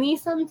in Disney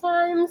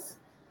sometimes,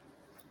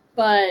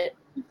 but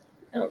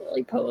I don't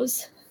really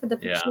pose for the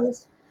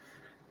pictures.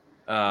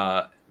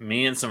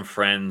 Me and some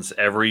friends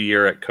every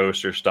year at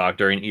Coaster Stock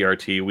during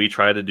ERT, we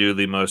try to do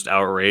the most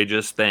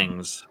outrageous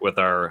things with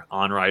our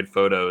on-ride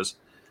photos.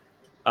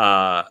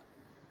 I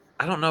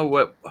don't know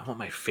what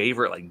my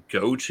favorite like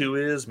go-to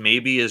is.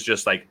 Maybe is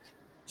just like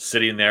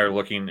sitting there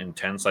looking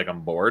intense, like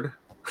I'm bored.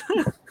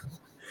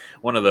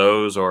 One of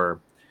those, or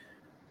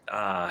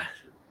I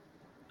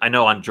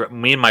know on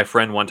me and my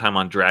friend one time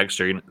on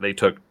Dragster, they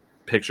took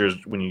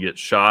pictures when you get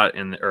shot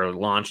or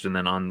launched, and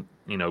then on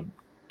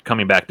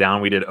coming back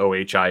down, we did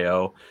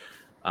OHIO.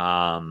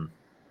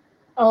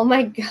 Oh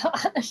my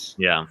gosh.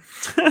 Yeah.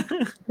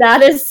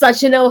 That is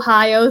such an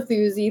Ohio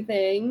Thuzy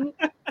thing.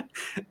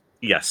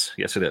 Yes,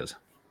 it is.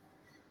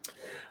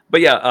 But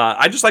yeah,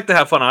 I just like to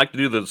have fun. I like to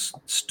do the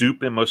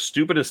most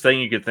stupidest thing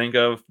you could think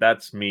of.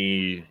 That's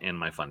me in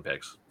my fun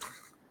picks.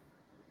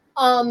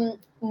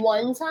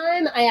 One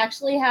time I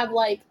actually have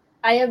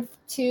I have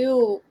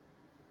two.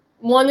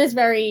 One is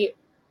very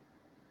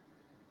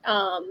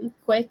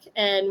quick,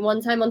 and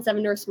one time on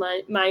Seven Dwarfs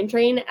Mine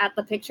Train at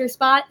the picture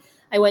spot,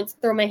 I went to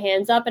throw my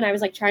hands up, and I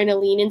was like trying to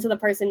lean into the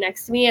person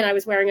next to me, and I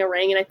was wearing a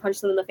ring, and I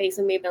punched them in the face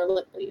and made their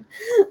lip bleed.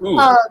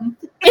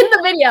 In the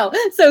video.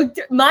 So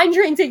Mine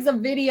Train takes a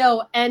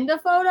video and a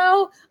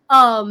photo,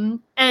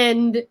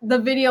 and the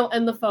video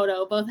and the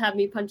photo both have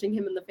me punching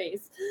him in the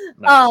face.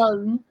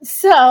 Nice.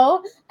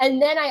 So,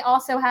 and then I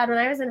also had, when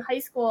I was in high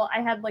school,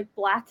 I had like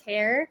black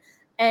hair,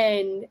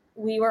 and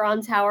we were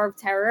on Tower of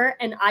Terror,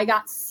 and I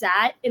got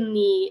sat in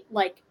the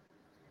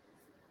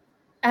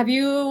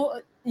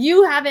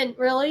you haven't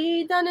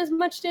really done as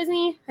much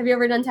Disney? Have you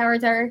ever done Tower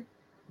of Terror?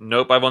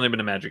 Nope, I've only been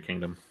to Magic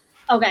Kingdom.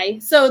 Okay,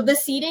 so the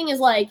seating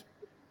is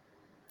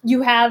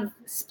you have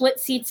split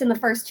seats in the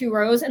first two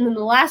rows, and then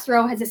the last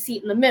row has a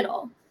seat in the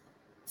middle.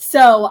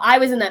 So I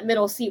was in that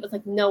middle seat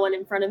with no one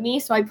in front of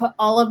me, so I put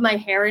all of my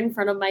hair in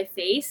front of my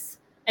face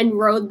and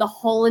rode the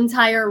whole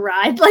entire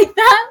ride like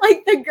that,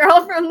 like the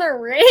girl from The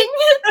Ring.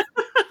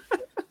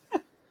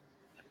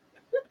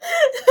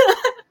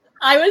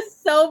 I was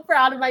so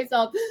proud of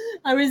myself.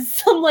 I was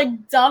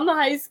some dumb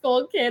high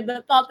school kid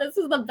that thought this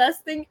was the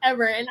best thing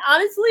ever. And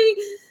honestly,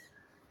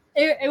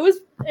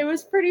 it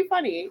was pretty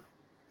funny.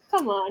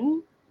 Come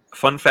on.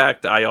 Fun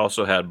fact, I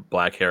also had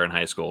black hair in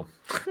high school.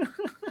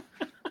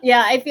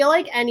 Yeah, I feel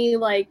like any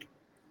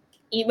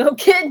emo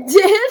kid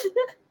did.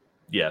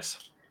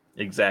 Yes,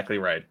 exactly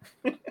right.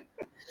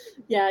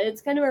 Yeah,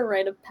 it's kind of a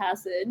rite of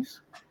passage.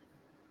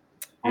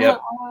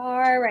 Yep.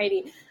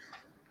 Alrighty.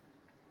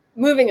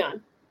 Moving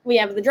on. We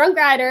have the Drunk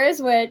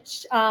Riders,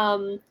 which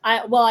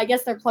I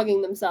guess they're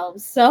plugging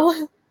themselves,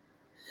 so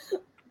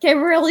can't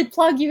really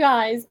plug you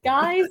guys.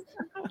 They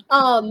said,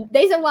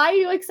 why are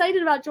you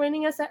excited about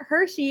joining us at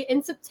Hershey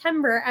in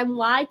September, and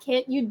why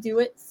can't you do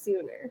it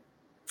sooner?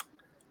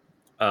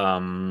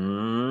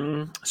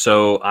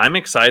 So I'm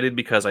excited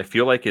because I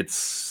feel like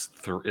it's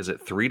is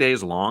it 3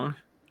 days long?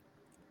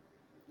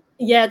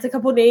 Yeah, it's a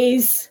couple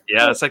days.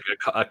 Yeah, it's like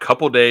a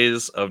couple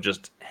days of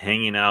just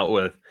hanging out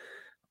with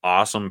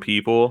awesome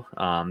people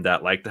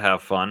that like to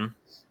have fun.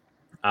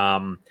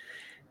 And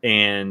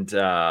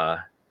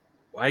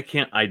why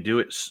can't I do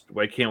it?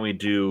 Why can't we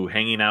do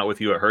hanging out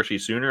with you at Hershey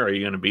sooner? Are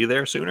you going to be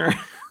there sooner?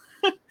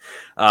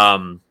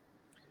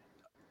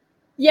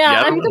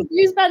 Yeah, I'm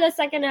confused by the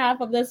second half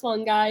of this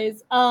one,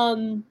 guys.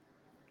 I'm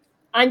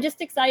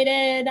just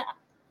excited.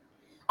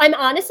 I'm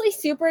honestly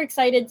super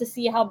excited to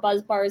see how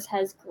Buzz Bars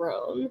has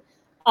grown.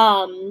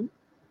 I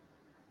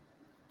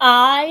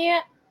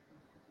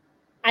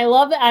I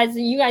love, as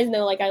you guys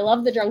know, like I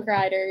love the Drunk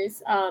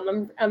Riders.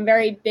 I'm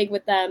very big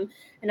with them,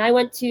 and I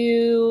went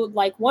to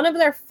like one of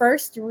their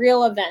first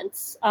real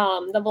events,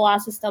 the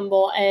Velocity,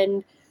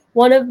 and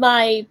one of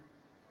my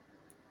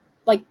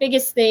like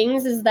biggest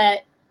things is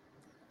that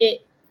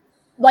it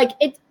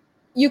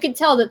you could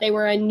tell that they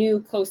were a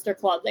new coaster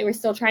club. They were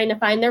still trying to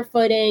find their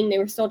footing. They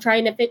were still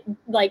trying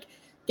to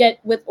get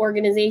with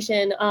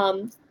organization.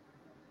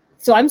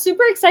 So I'm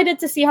super excited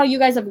to see how you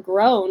guys have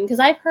grown, because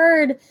I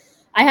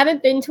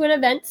haven't been to an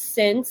event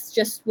since,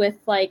 just with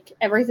like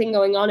everything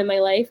going on in my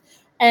life,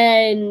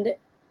 and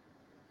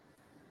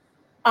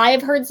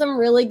I've heard some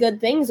really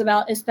good things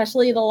about,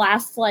 especially the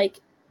last like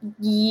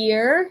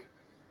year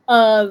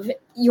of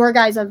your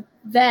guys'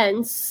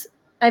 events.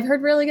 I've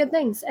heard really good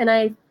things, and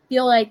I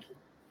feel like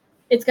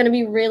it's going to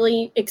be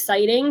really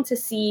exciting to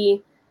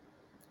see,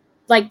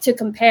 like, to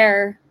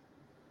compare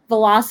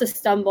Velocity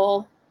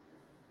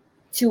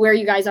to where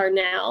you guys are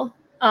now.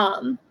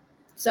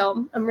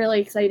 So I'm really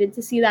excited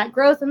to see that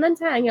growth, and then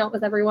to hang out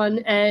with everyone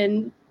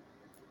and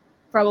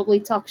probably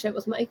talk shit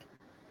with Mike.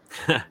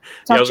 Yeah,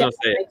 I was gonna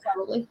say, Mike,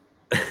 probably.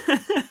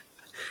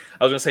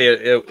 I was gonna say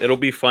it'll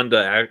be fun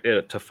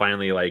to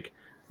finally like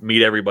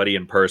meet everybody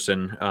in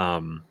person.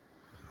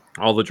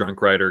 All the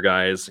Drunk Rider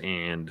guys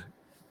and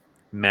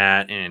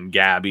Matt and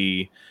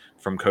Gabby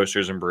from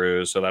Coasters and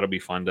Brews. So that'll be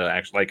fun to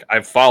actually, like,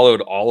 I've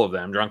followed all of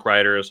them, Drunk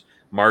Riders,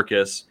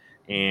 Marcus,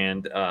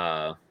 and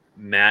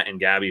Matt and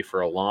Gabby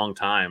for a long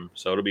time.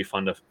 So it'll be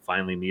fun to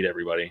finally meet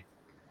everybody.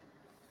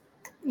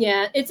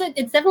 Yeah, it's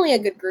definitely a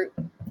good group.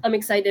 I'm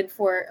excited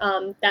for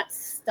that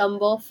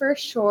stumble for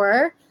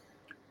sure.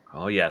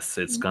 Oh yes,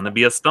 it's gonna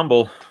be a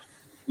stumble.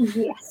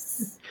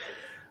 Yes.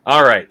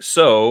 All right,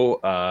 so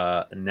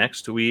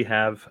next we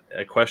have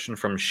a question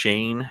from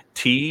Shane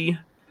T.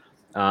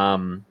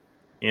 And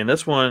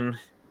this one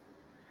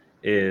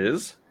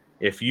is,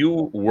 if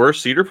you were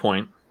Cedar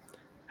Point,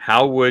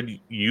 how would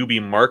you be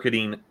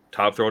marketing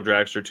Top Thrill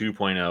Dragster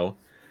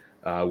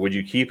 2.0? Would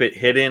you keep it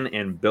hidden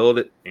and build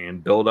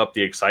up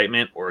the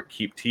excitement, or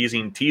keep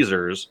teasing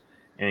teasers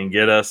and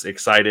get us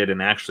excited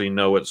and actually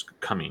know what's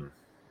coming?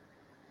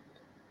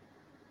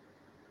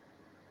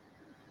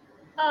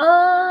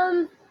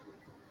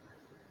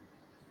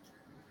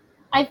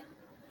 I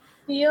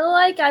feel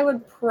like I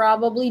would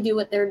probably do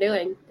what they're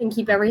doing and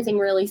keep everything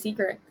really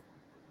secret.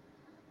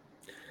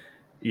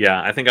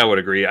 Yeah, I think I would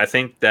agree. I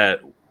think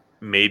that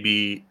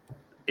maybe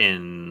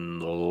in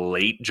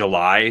late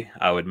July,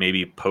 I would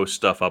maybe post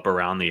stuff up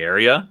around the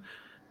area,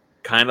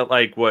 kind of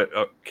like what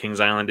Kings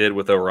Island did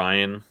with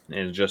Orion,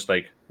 and just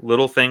like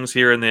little things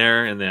here and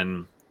there, and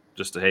then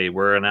just, hey,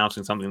 we're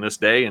announcing something this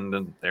day, and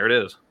then there it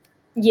is.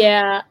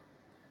 Yeah,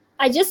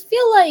 I just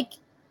feel like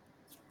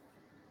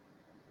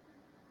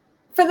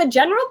for the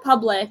general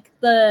public,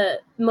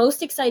 the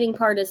most exciting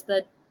part is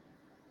the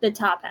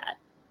top hat.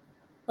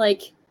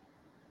 Like,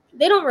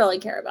 they don't really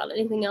care about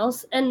anything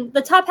else, and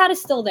the top hat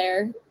is still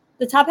there.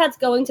 The top hat's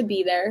going to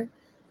be there,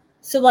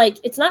 so like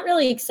it's not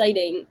really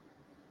exciting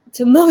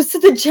to most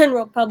of the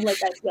general public,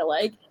 I feel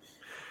like.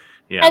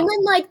 Yeah. And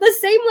then like the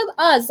same with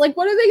us. Like,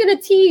 what are they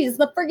gonna tease?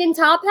 The friggin'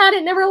 top hat?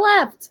 It never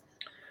left.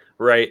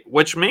 Right,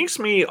 which makes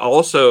me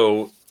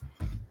also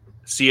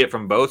see it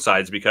from both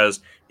sides,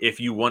 because if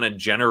you want to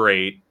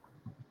generate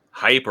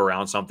hype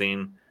around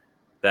something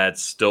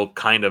that's still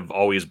kind of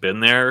always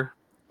been there,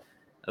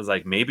 I was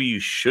like, maybe you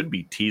should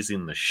be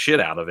teasing the shit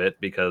out of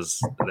it,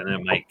 because then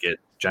it might get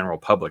general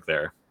public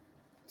there.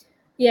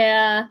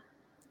 Yeah.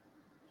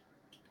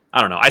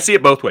 I don't know. I see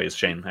it both ways,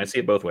 Shane. I see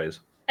it both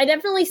ways. I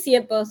definitely see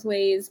it both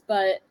ways,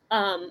 but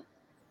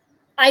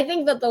I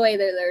think that the way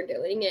that they're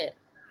doing it.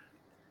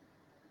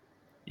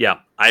 Yeah,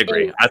 I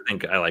agree. I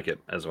think I like it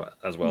as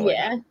well.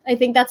 Yeah, I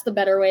think that's the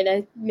better way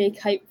to make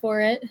hype for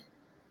it.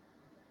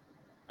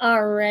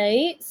 All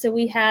right. So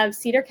we have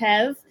Cedar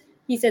Kev.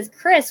 He says,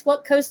 Chris,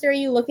 what coaster are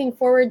you looking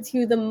forward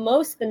to the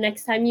most the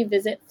next time you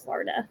visit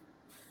Florida?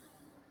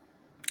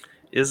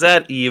 Is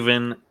that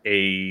even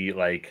is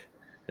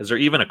there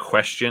even a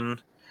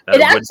question?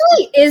 It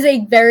actually is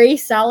a very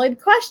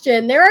solid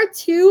question. There are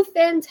two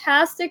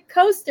fantastic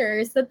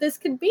coasters that this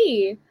could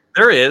be.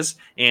 There is,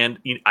 and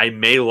I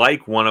may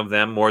like one of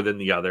them more than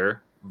the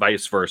other,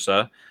 vice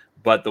versa.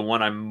 But the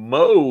one I'm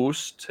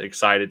most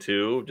excited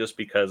to, just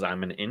because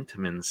I'm an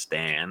Intamin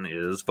stan,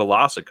 is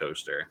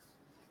Velocicoaster.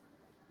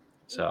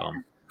 So,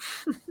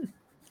 yeah.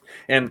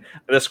 And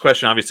this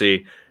question,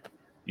 obviously,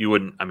 you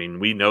wouldn't. I mean,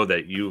 we know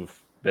that you've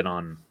been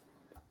on.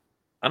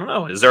 I don't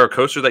know. Is there a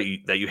coaster that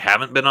you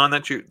haven't been on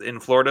that you in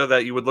Florida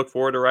that you would look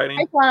forward to riding?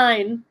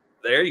 Pipeline.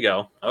 There you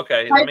go.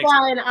 Okay.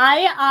 Pipeline.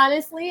 I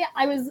honestly,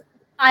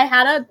 I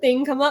had a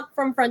thing come up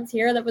from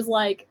Frontier that was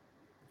like,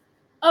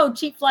 oh,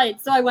 cheap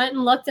flights. So I went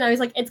and looked, and I was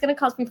like, it's going to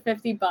cost me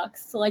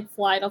 $50 to like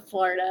fly to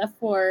Florida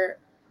for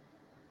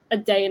a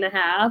day and a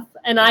half.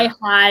 And I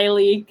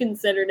highly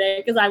considered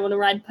it because I want to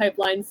ride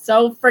Pipeline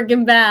so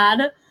freaking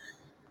bad.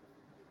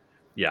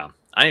 Yeah,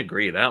 I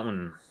agree. That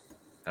one,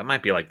 that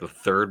might be like the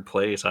third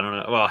place. I don't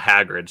know. Well,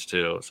 Hagrid's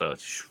too. So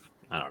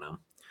I don't know.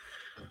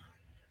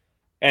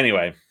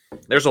 Anyway,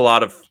 there's a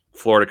lot of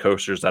Florida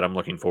coasters that I'm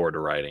looking forward to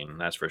riding.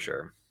 That's for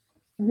sure.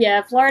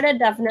 Yeah, Florida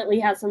definitely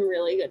has some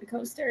really good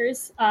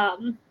coasters.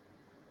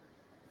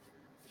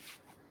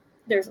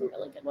 There's some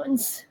really good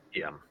ones.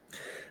 Yeah.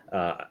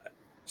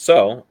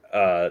 So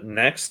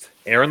next,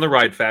 Aaron the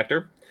Ride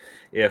Factor.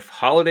 If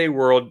Holiday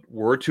World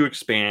were to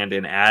expand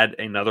and add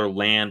another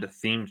land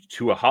themed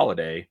to a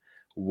holiday,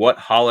 what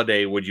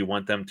holiday would you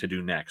want them to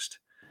do next?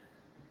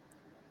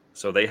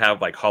 So they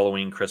have like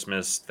Halloween,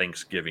 Christmas,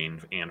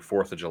 Thanksgiving, and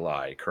 4th of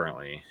July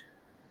currently.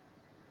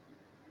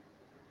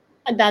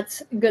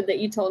 That's good that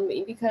you told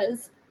me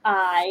because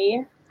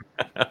I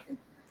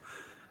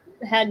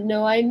had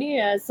no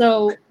idea.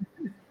 So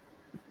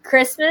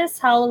Christmas,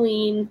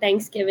 Halloween,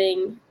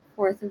 Thanksgiving,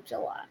 4th of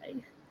July.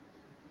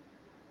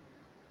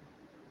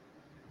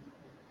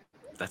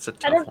 That's a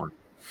tough one.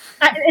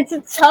 It's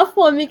a tough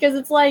one because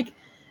it's like,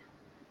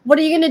 what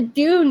are you going to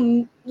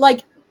do?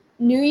 Like,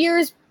 New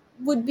Year's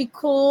would be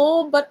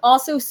cool, but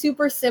also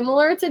super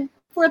similar to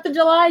 4th of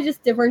July,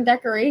 just different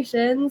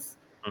decorations.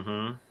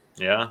 Mm-hmm.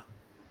 Yeah.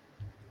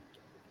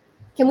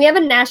 Can we have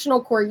a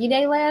National Corgi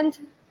Day land?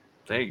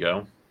 There you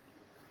go.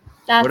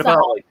 That's what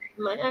about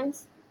in my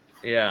eyes.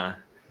 Yeah.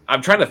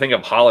 I'm trying to think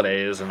of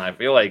holidays, and I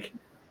feel like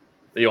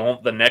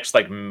the next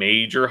like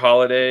major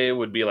holiday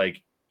would be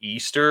like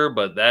Easter,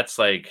 but that's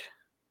like,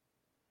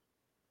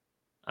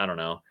 I don't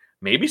know,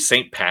 maybe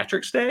St.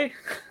 Patrick's Day.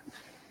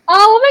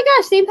 Oh my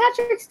gosh, St.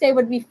 Patrick's Day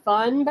would be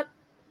fun, but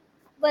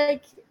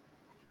like,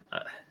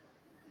 I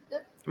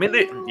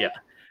mean, yeah.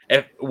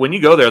 When you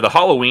go there, the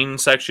Halloween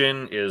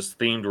section is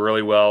themed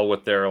really well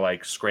with their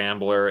like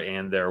scrambler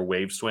and their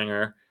wave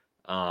swinger,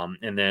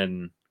 and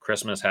then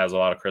Christmas has a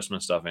lot of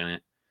Christmas stuff in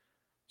it.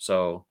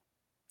 So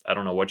I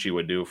don't know what you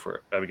would do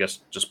for. I guess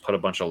just put a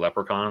bunch of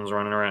leprechauns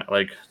running around,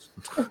 like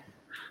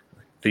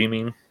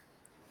theming.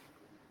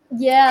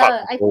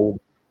 Yeah, I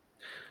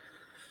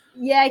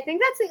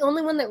think that's the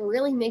only one that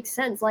really makes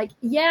sense. Like,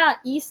 yeah,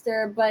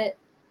 Easter, but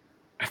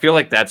I feel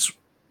like that's.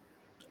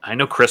 I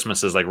know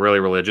Christmas is like really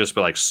religious,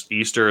 but like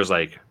Easter is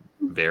like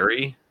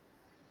very.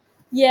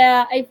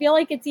 Yeah, I feel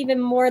like it's even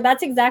more.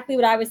 That's exactly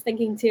what I was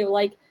thinking too.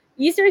 Like,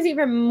 Easter is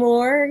even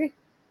more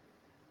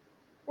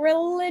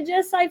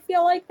religious, I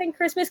feel like, than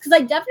Christmas, because I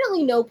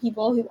definitely know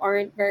people who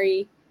aren't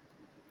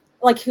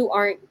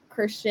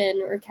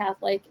Christian or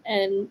Catholic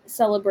and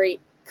celebrate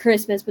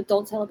Christmas but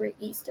don't celebrate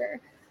Easter.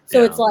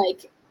 So It's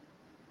like,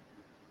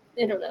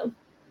 I don't know.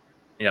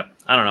 Yep,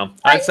 I don't know.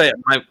 I'd say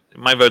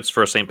my vote's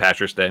for St.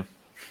 Patrick's Day.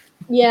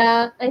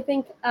 Yeah, I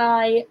think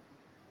I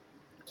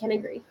can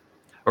agree.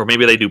 Or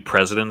maybe they do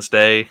President's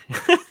Day.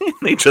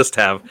 They just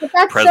have. But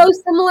that's so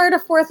similar to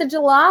 4th of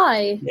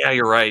July. Yeah,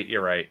 you're right.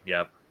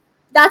 Yep.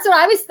 That's what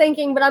I was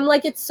thinking, but I'm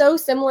like, it's so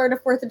similar to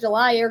 4th of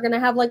July. You're going to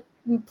have like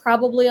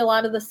probably a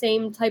lot of the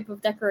same type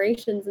of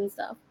decorations and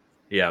stuff.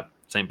 Yeah,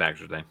 St.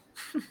 Patrick's Day.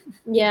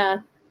 Yeah.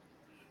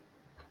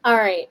 All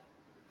right.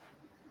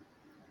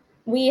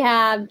 We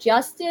have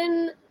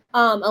Justin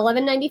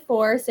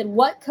 1194 said,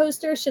 what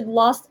coaster should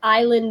Lost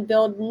Island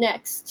build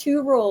next?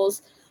 2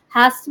 rules.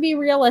 Has to be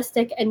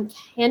realistic and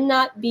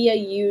cannot be a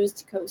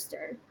used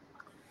coaster.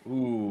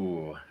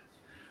 Ooh.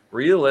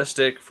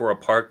 Realistic for a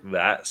park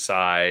that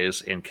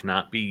size and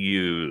cannot be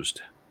used.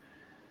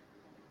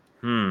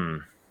 My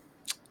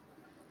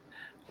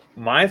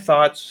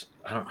thoughts,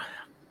 I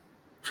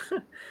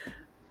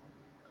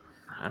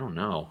don't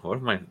know.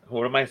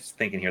 What am I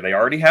thinking here? They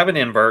already have an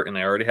invert and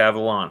they already have a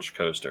launch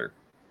coaster.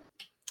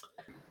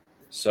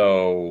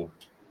 So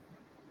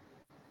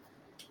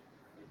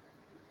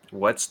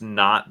what's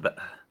not that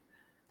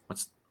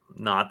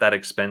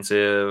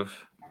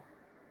expensive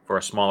for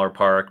a smaller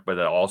park, but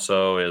it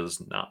also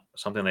is not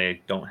something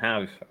they don't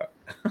have?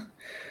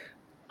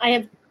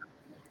 You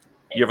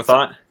have a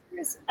thought?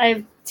 I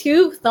have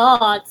 2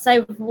 thoughts. I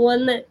have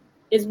one that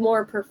is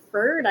more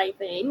preferred, I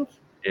think.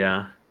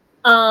 Yeah.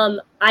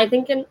 I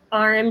think an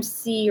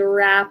RMC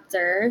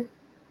Raptor.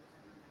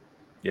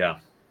 Yeah.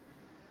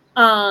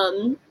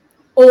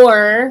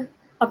 Or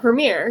a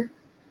Premier.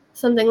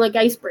 Something like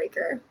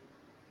Icebreaker.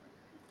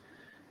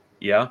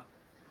 Yeah,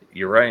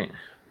 you're right.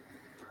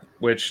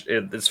 Which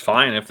it's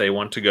fine if they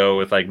want to go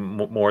with like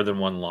more than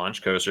one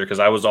launch coaster, because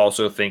I was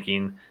also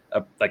thinking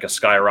like a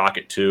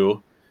Skyrocket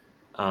 2.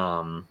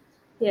 Something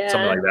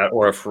like that,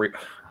 or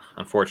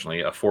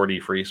unfortunately, a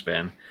 4D free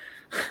spin.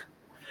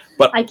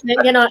 But I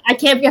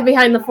can't get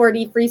behind the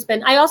 4D free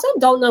spin. I also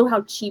don't know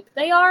how cheap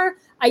they are.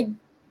 I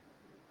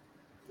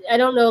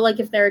don't know like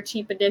if they're a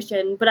cheap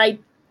edition, but I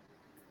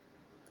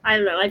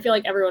don't know. I feel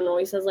like everyone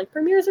always says like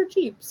Premiers are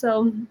cheap.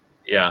 So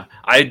yeah,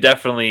 I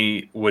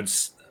definitely would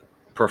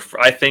prefer.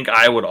 I think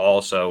I would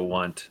also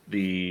want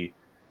a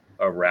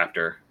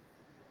Raptor.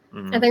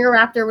 I think a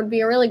Raptor would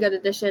be a really good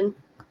addition.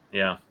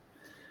 Yeah.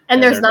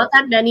 And there's not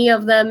that many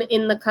of them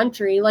in the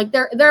country. Like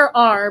there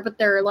are, but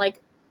they're like,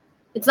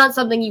 it's not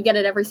something you get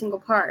at every single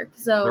park.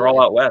 So they're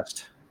all out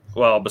west.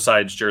 Well,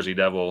 besides Jersey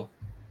Devil.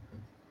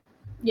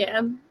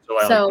 Yeah.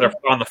 So they're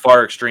on the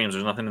far extremes.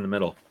 There's nothing in the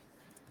middle.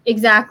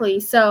 Exactly.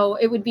 So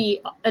it would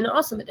be an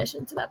awesome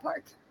addition to that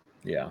park.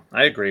 Yeah,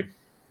 I agree.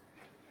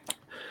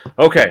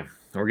 Okay.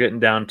 we're getting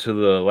down to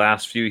the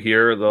last few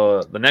here.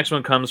 The next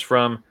one comes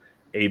from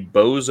a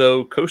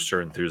Bozo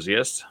coaster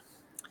enthusiast.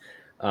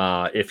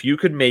 If you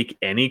could make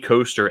any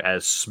coaster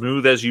as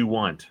smooth as you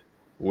want,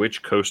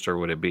 which coaster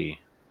would it be?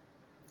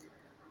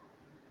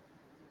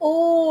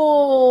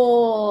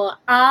 Oh,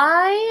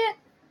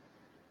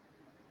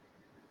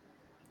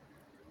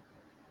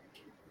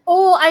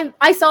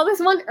 I saw this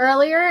one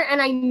earlier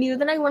and I knew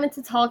that I wanted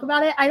to talk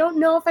about it. I don't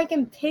know if I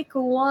can pick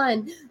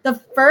one. The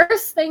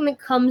first thing that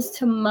comes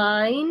to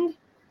mind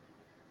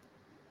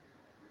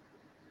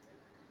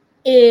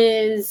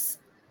is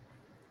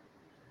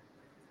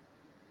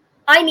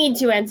I need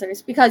two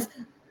answers because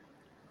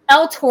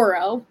El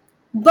Toro,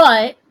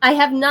 but I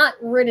have not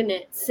ridden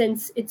it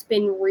since it's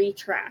been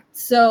retracked.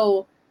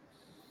 So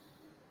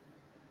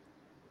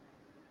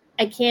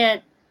I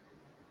can't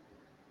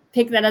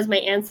pick that as my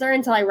answer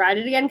until I ride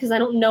it again because I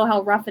don't know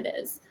how rough it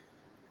is.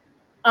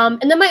 And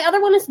then my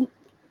other one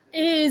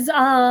is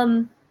I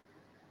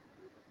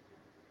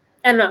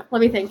don't know.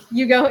 Let me think.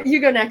 You go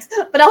next.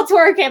 But El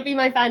Toro can't be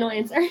my final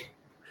answer.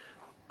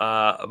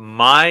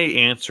 My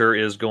answer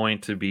is going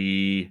to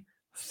be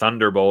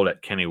Thunderbolt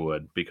at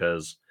Kennywood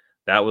because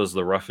that was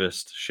the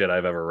roughest shit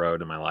I've ever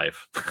rode in my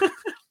life.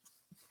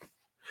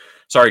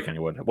 Sorry,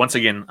 Kennywood. Once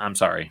again, I'm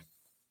sorry.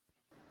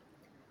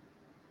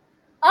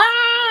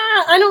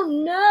 I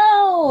don't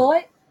know.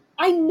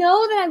 I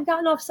know that I've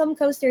gotten off some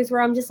coasters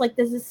where I'm just like,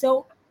 this is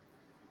so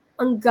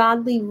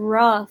ungodly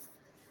rough.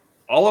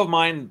 All of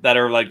mine that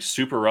are like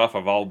super rough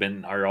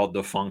are all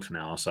defunct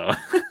now. So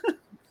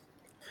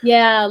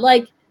yeah,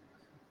 like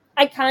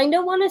I kind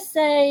of want to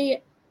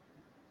say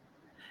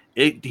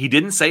he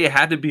didn't say it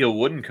had to be a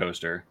wooden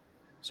coaster.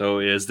 So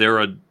is there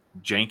a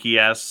janky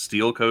ass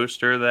steel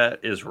coaster that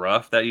is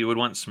rough that you would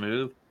want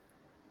smooth?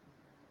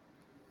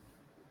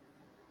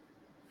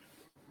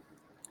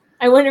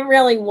 I wouldn't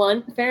really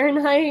want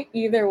Fahrenheit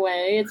either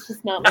way. It's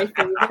just not my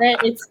favorite.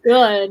 It's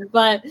good,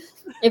 but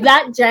if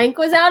that jank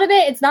was out of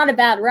it, it's not a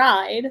bad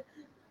ride.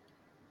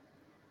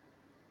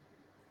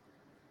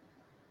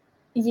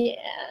 Yeah,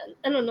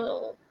 I don't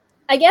know.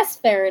 I guess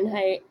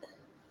Fahrenheit.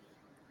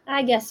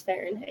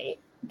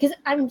 Because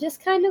I'm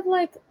just kind of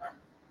like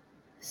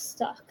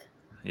stuck.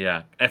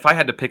 Yeah. If I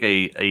had to pick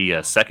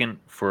a second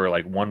for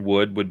like one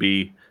would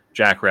be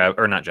Thunderbolt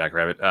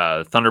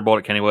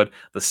at Kennywood.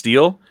 The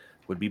steel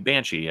would be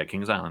Banshee at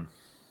Kings Island.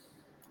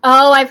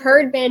 Oh, I've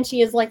heard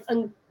Banshee is like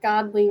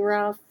ungodly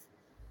rough.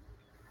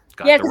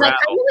 Yeah, because I kind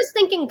of was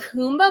thinking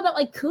Kumba, but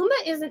like Kumba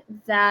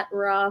isn't that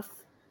rough.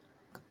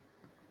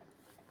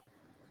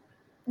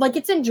 Like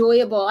it's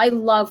enjoyable. I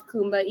love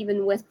Kumba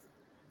even with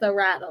the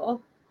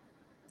rattle.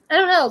 I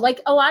don't know.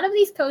 Like a lot of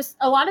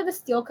the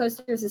steel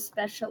coasters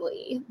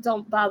especially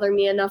don't bother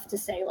me enough to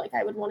say like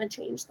I would want to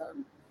change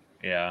them.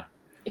 Yeah.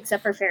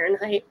 Except for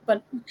Fahrenheit,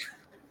 but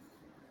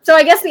so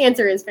I guess the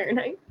answer is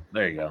Fahrenheit.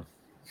 There you go.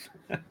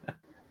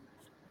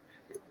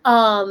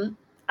 All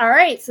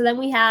right, so then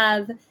we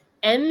have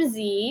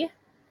MZ.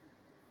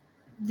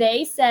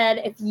 They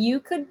said if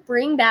you could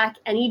bring back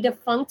any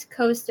defunct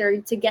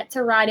coaster to get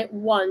to ride it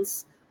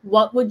once,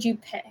 what would you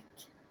pick?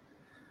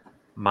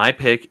 My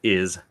pick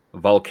is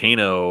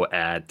Volcano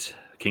at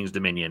King's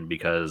Dominion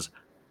because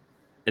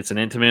it's an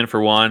Intamin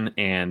for one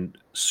and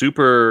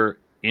super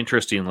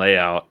interesting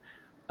layout,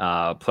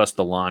 plus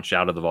the launch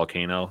out of the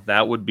volcano.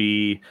 That would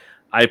be...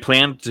 I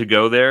planned to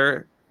go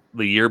there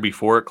the year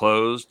before it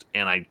closed,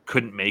 and I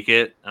couldn't make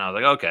it. And I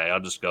was like, okay, I'll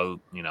just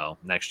go,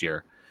 next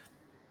year.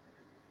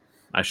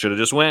 I should have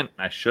just went.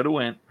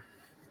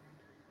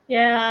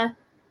 Yeah.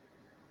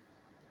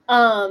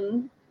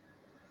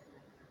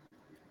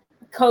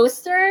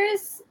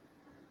 Coasters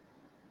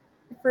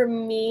for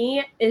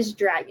me is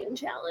Dragon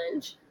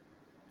Challenge.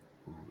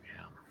 Ooh,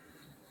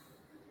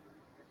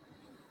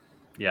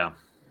 yeah.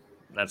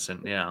 That's a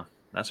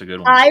good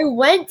one. I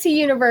went to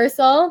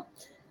Universal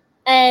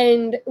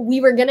and we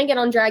were going to get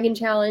on Dragon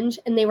Challenge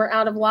and they were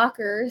out of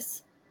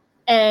lockers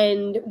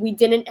and we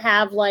didn't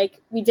have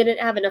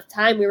enough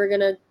time. We were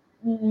going to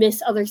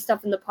miss other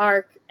stuff in the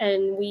park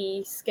and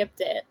we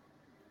skipped it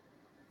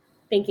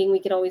thinking we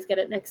could always get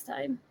it next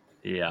time.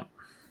 Yeah.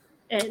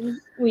 And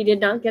we did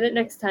not get it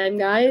next time,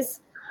 guys.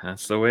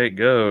 That's the way it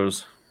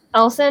goes.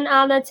 Elsa and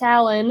Anna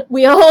Talon.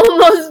 We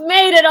almost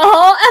made it a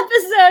whole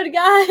episode,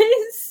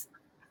 guys.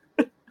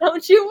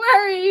 Don't you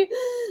worry.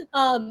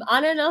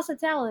 Anna and Elsa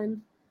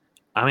Talon.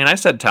 I mean, I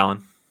said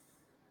Talon.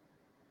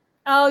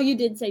 Oh, you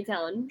did say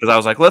Talon. Because I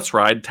was like, let's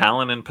ride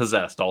Talon and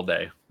Possessed all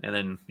day. And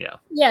then, yeah.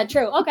 Yeah,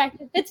 true. Okay.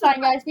 It's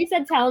fine, guys. We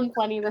said Talon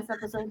plenty this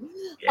episode.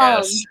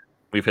 Yes.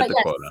 We've hit the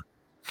quota.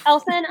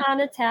 Elsa and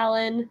Anna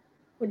Talon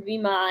would be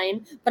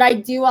mine. But I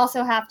do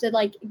also have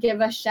to,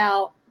 give a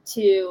shout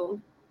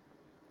to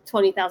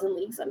 20,000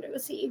 Leagues Under the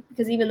Sea.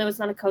 Because even though it's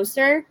not a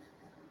coaster,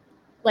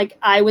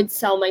 I would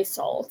sell my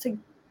soul to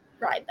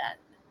ride that.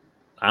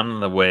 I'm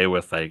the way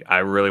with, I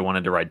really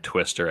wanted to ride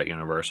Twister at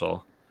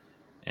Universal.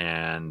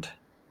 And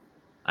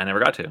I never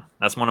got to.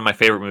 That's one of my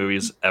favorite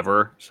movies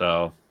ever,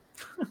 so...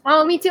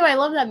 Oh, me too. I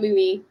love that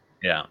movie.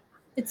 Yeah.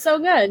 It's so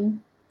good.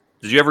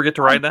 Did you ever get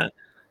to ride that?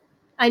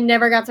 I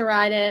never got to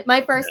ride it. My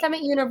first time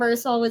at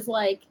Universal was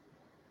like,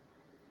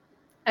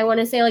 I want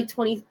to say like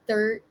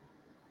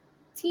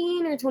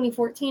 2013 or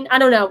 2014. I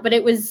don't know, but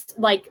it was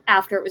like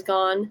after it was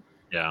gone.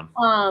 Yeah.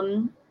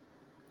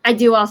 I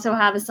do also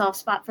have a soft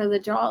spot for the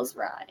Jaws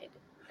ride.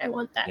 I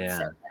want that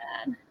so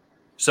bad.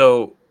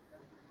 So,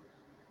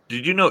 do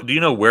you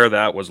know where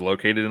that was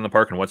located in the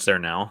park and what's there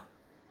now?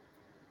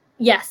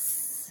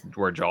 Yes.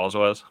 Where Jaws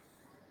was?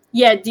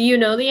 Yeah, do you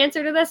know the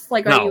answer to this?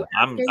 Like, no,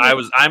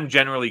 I'm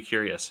generally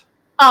curious.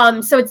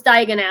 So it's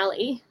Diagon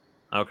Alley.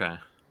 Okay.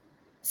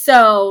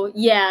 So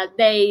yeah,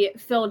 they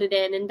filled it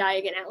in, and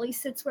Diagon Alley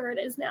sits where it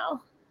is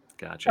now.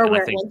 Gotcha. Or and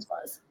where I think it once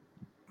was.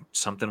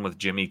 Something with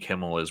Jimmy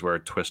Kimmel is where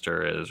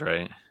Twister is,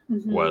 right?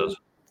 Mm-hmm. Was.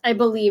 I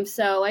believe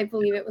so. I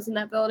believe it was in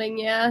that building.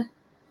 Yeah.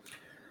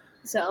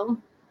 So.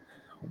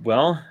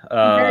 Well.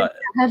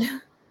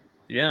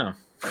 Yeah.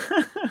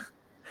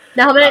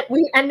 Now that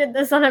we ended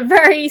this on a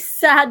very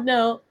sad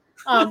note,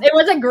 it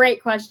was a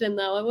great question,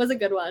 though. It was a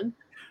good one.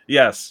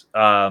 Yes.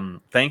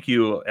 Thank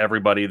you,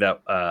 everybody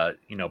that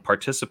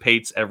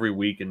participates every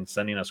week in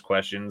sending us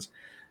questions.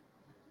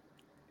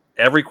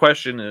 Every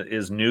question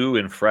is new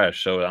and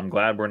fresh, so I'm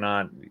glad we're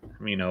not,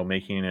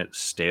 making it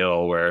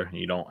stale where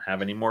you don't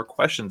have any more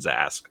questions to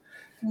ask.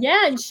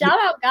 Yeah, and shout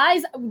out,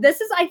 guys.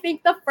 This is, I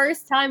think, the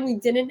first time we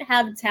didn't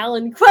have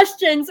Talon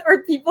questions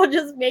or people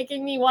just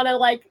making me want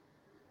to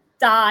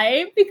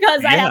die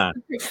because I have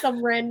to pick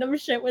some random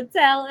shit with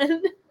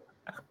Talon.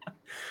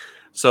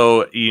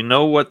 So you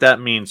know what that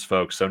means,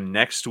 folks. So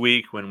next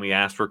week when we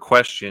ask for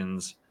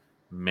questions,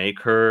 make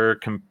her,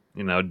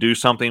 do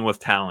something with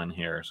Talon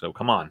here. So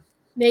come on.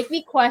 Make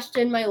me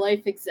question my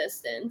life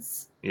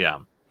existence. Yeah.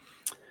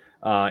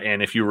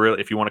 And if you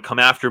want to come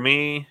after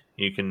me,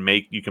 you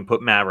can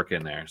put Maverick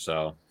in there.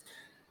 So.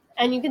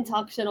 And you can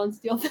talk shit on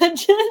Steel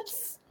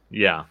Vengeance.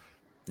 Yeah.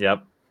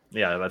 Yep.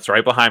 Yeah, that's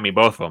right behind me.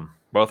 Both of them.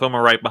 Both of them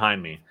are right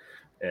behind me.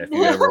 If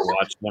you ever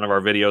watched one of our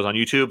videos on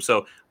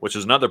YouTube, which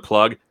is another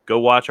plug, go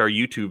watch our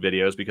YouTube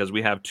videos because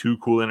we have 2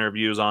 cool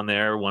interviews on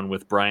there. One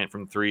with Bryant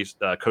from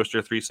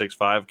Coaster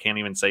 365, can't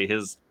even say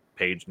his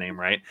page name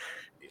right,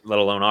 let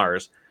alone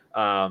ours.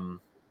 And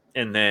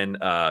then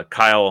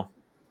Kyle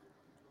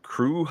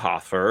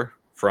Kreuhofer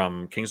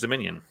from King's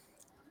Dominion.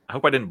 I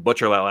hope I didn't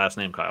butcher that last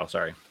name, Kyle.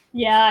 Sorry.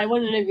 Yeah, I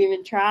wouldn't have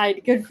even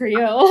tried. Good for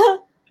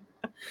you.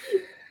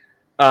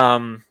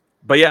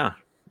 But yeah,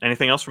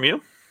 anything else from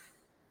you?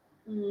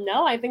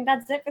 No, I think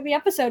that's it for the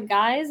episode,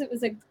 guys. It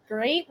was a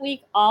great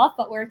week off,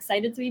 but we're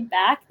excited to be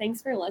back.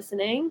 Thanks for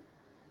listening.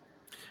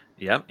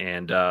 Yeah,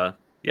 and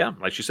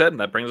like she said,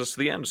 that brings us to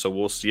the end. So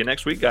we'll see you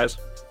next week, guys.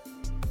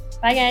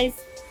 Bye,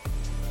 guys.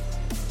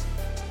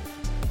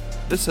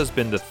 This has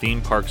been the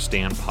Theme Park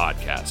Stand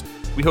Podcast.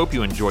 We hope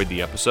you enjoyed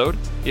the episode.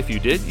 If you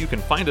did, you can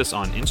find us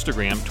on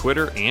Instagram,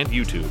 Twitter, and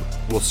YouTube.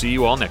 We'll see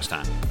you all next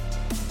time.